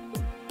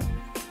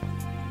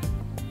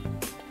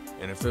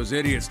 And if those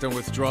idiots don't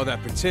withdraw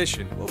that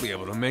petition, we'll be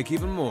able to make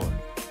even more.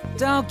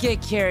 Don't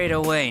get carried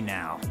away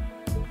now.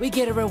 We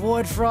get a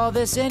reward for all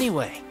this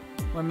anyway.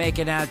 We're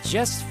making out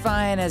just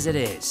fine as it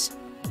is.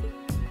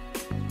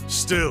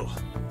 Still,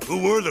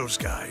 who were those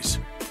guys?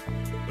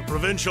 The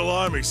provincial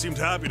army seemed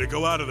happy to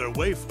go out of their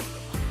way for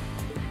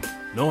them.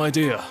 No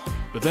idea.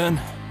 But then,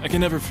 I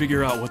can never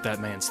figure out what that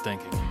man's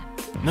thinking.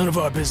 None of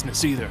our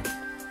business either.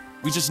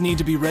 We just need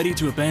to be ready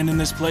to abandon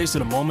this place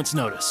at a moment's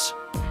notice.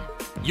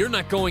 You're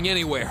not going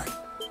anywhere.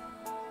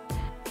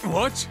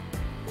 What?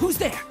 Who's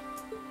there?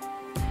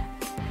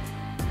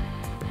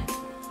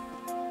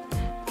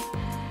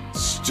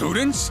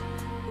 Students?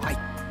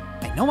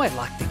 I know I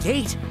locked the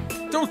gate.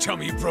 Don't tell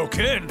me you broke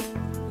in.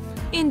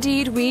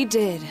 Indeed, we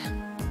did.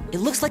 It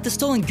looks like the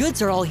stolen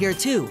goods are all here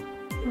too.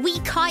 We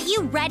caught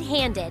you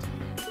red-handed.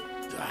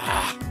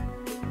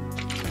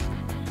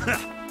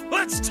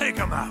 Let's take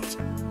them out.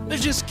 They're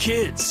just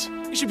kids.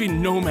 They should be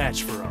no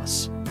match for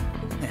us.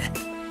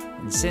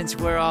 And since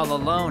we're all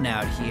alone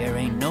out here,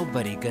 ain't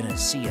nobody gonna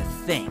see a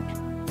thing.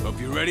 Hope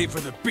you're ready for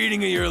the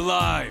beating of your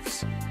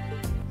lives.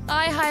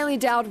 I highly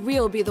doubt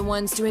we'll be the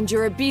ones to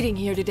endure a beating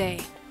here today.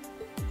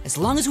 As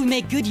long as we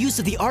make good use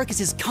of the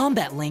Arcus's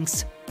combat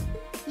links.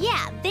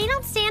 Yeah, they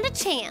don't stand a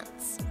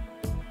chance.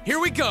 Here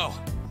we go.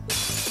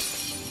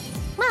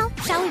 Well,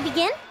 shall we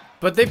begin?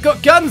 But they've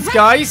got guns,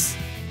 guys!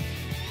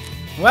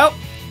 Well,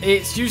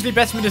 it's usually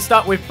best for me to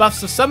start with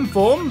buffs of some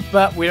form,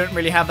 but we don't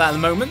really have that at the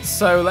moment,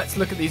 so let's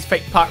look at these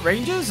fake park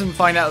rangers and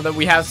find out that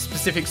we have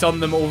specifics on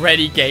them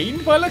already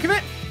gained by the look of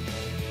it.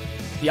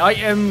 The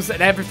items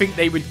and everything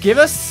they would give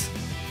us.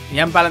 The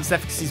unbalanced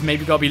efficacies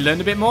maybe got to be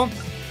learned a bit more.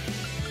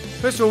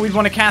 First of all, we'd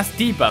want to cast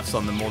debuffs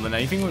on them more than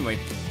anything, wouldn't we?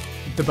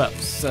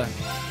 Debuffs.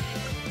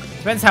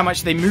 Depends how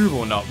much they move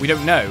or not. We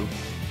don't know.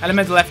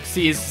 Elemental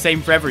efficacy is the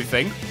same for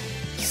everything.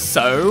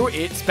 So,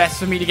 it's best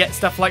for me to get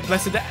stuff like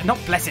not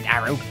Blessed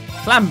Arrow,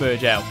 Flamber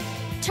Gel.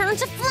 Turn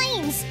to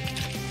flames!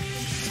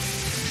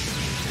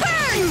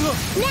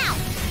 Burn! Now!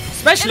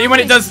 Especially when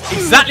it does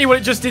exactly what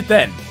it just did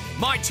then.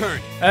 My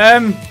turn.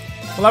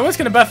 Well, I was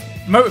going to buff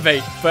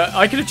Motivate, but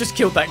I could have just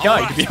killed that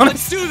guy, to be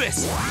honest. Let's do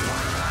this.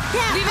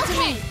 Yeah, Leave it to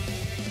me.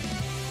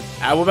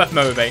 We'll buff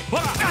Motivate.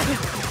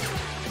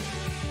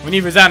 We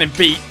need Resound and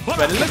Beat,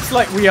 but it looks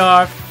like we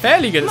are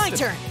fairly good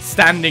at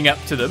standing up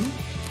to them.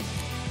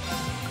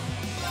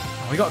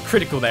 Oh, we got a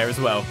critical there as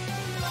well.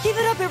 Give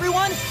it up,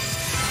 everyone!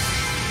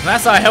 And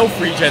that's our health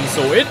regen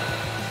sorted.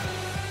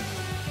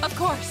 Of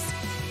course.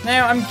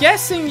 Now, I'm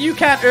guessing you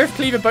can't Earth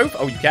Cleaver both.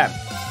 Oh, you can.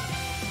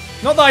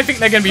 Not that I think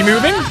they're going to be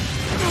moving.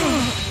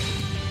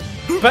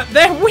 But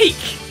they're weak.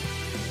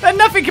 They're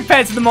nothing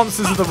compared to the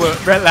monsters of the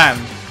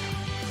land.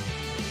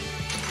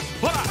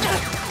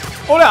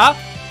 Hola!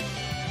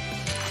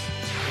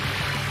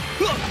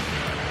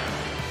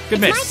 Good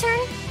miss. My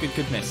turn.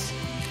 Good miss.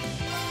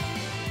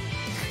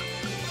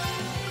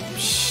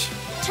 Shh.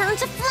 Turn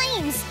to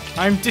flames!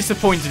 I'm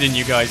disappointed in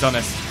you guys,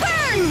 honest.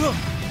 Burn!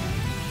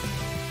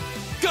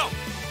 Go.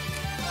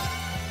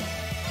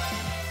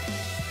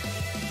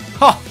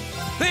 Ha!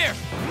 There.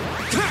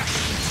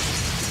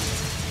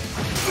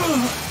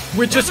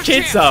 We're just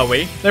kids, are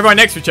we? They're right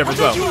next to each other as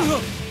well.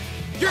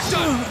 You're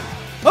done.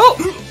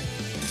 Oh!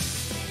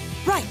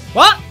 Right.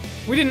 What?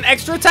 We did an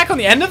extra attack on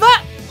the end of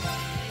that?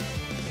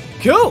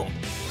 Cool.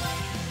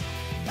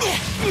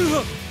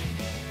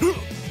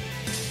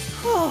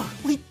 Oh,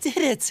 we did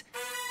it!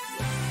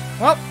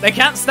 Well, they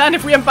can't stand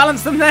if we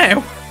unbalance them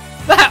now.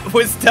 That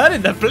was done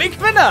in the blink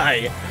of an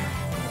eye.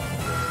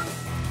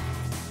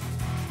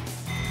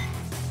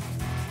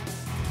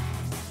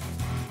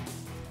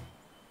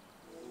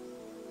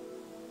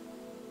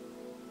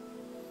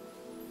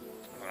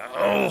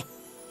 Oh,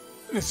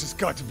 this has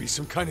got to be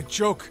some kind of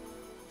joke.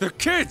 They're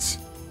kids!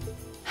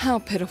 How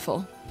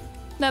pitiful.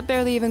 That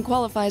barely even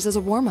qualifies as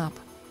a warm-up.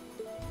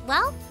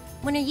 Well,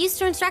 when you're used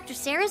to Instructor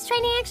Sarah's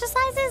training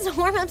exercises,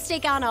 warm-ups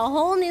take on a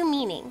whole new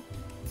meaning.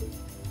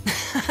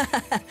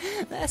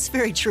 That's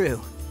very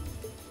true.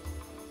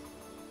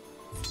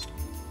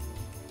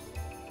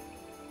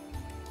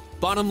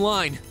 Bottom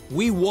line,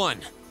 we won.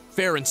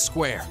 Fair and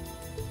square.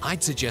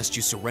 I'd suggest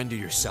you surrender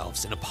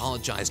yourselves and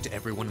apologize to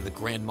everyone in the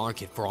Grand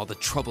Market for all the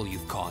trouble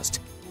you've caused.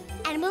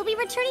 And we'll be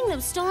returning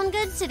those stolen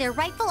goods to their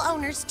rightful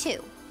owners,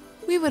 too.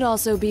 We would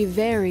also be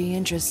very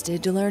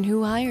interested to learn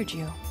who hired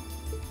you.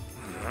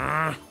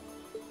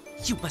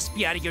 You must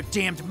be out of your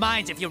damned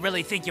minds if you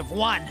really think you've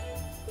won.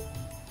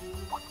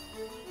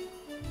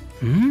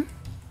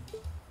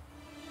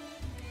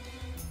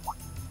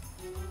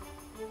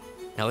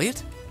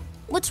 Elliot?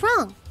 What's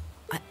wrong?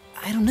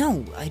 I don't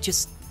know. I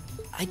just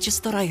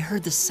thought I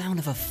heard the sound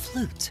of a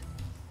flute.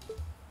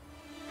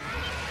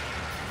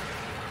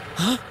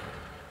 Huh?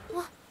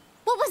 What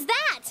was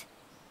that?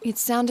 It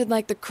sounded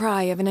like the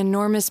cry of an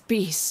enormous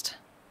beast.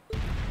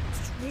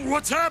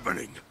 What's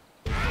happening?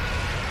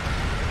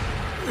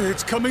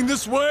 It's coming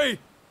this way!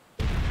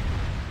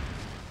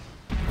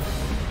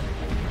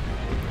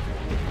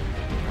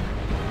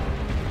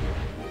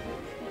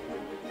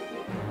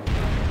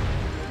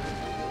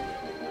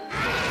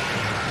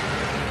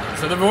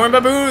 So the Vorn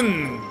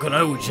Baboon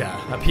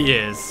Groja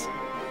appears.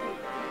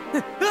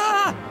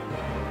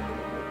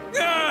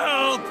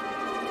 Help!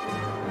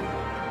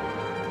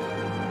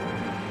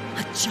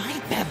 A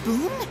giant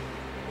baboon?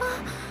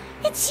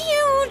 It's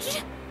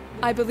huge!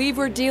 I believe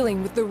we're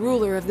dealing with the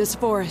ruler of this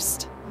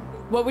forest.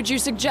 What would you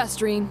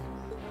suggest, Rean?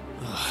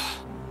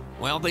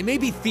 Well, they may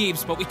be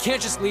thieves, but we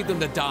can't just leave them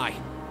to die.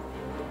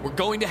 We're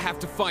going to have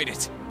to fight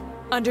it.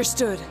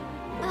 Understood.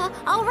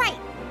 All right.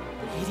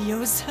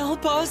 Helios,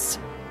 help us!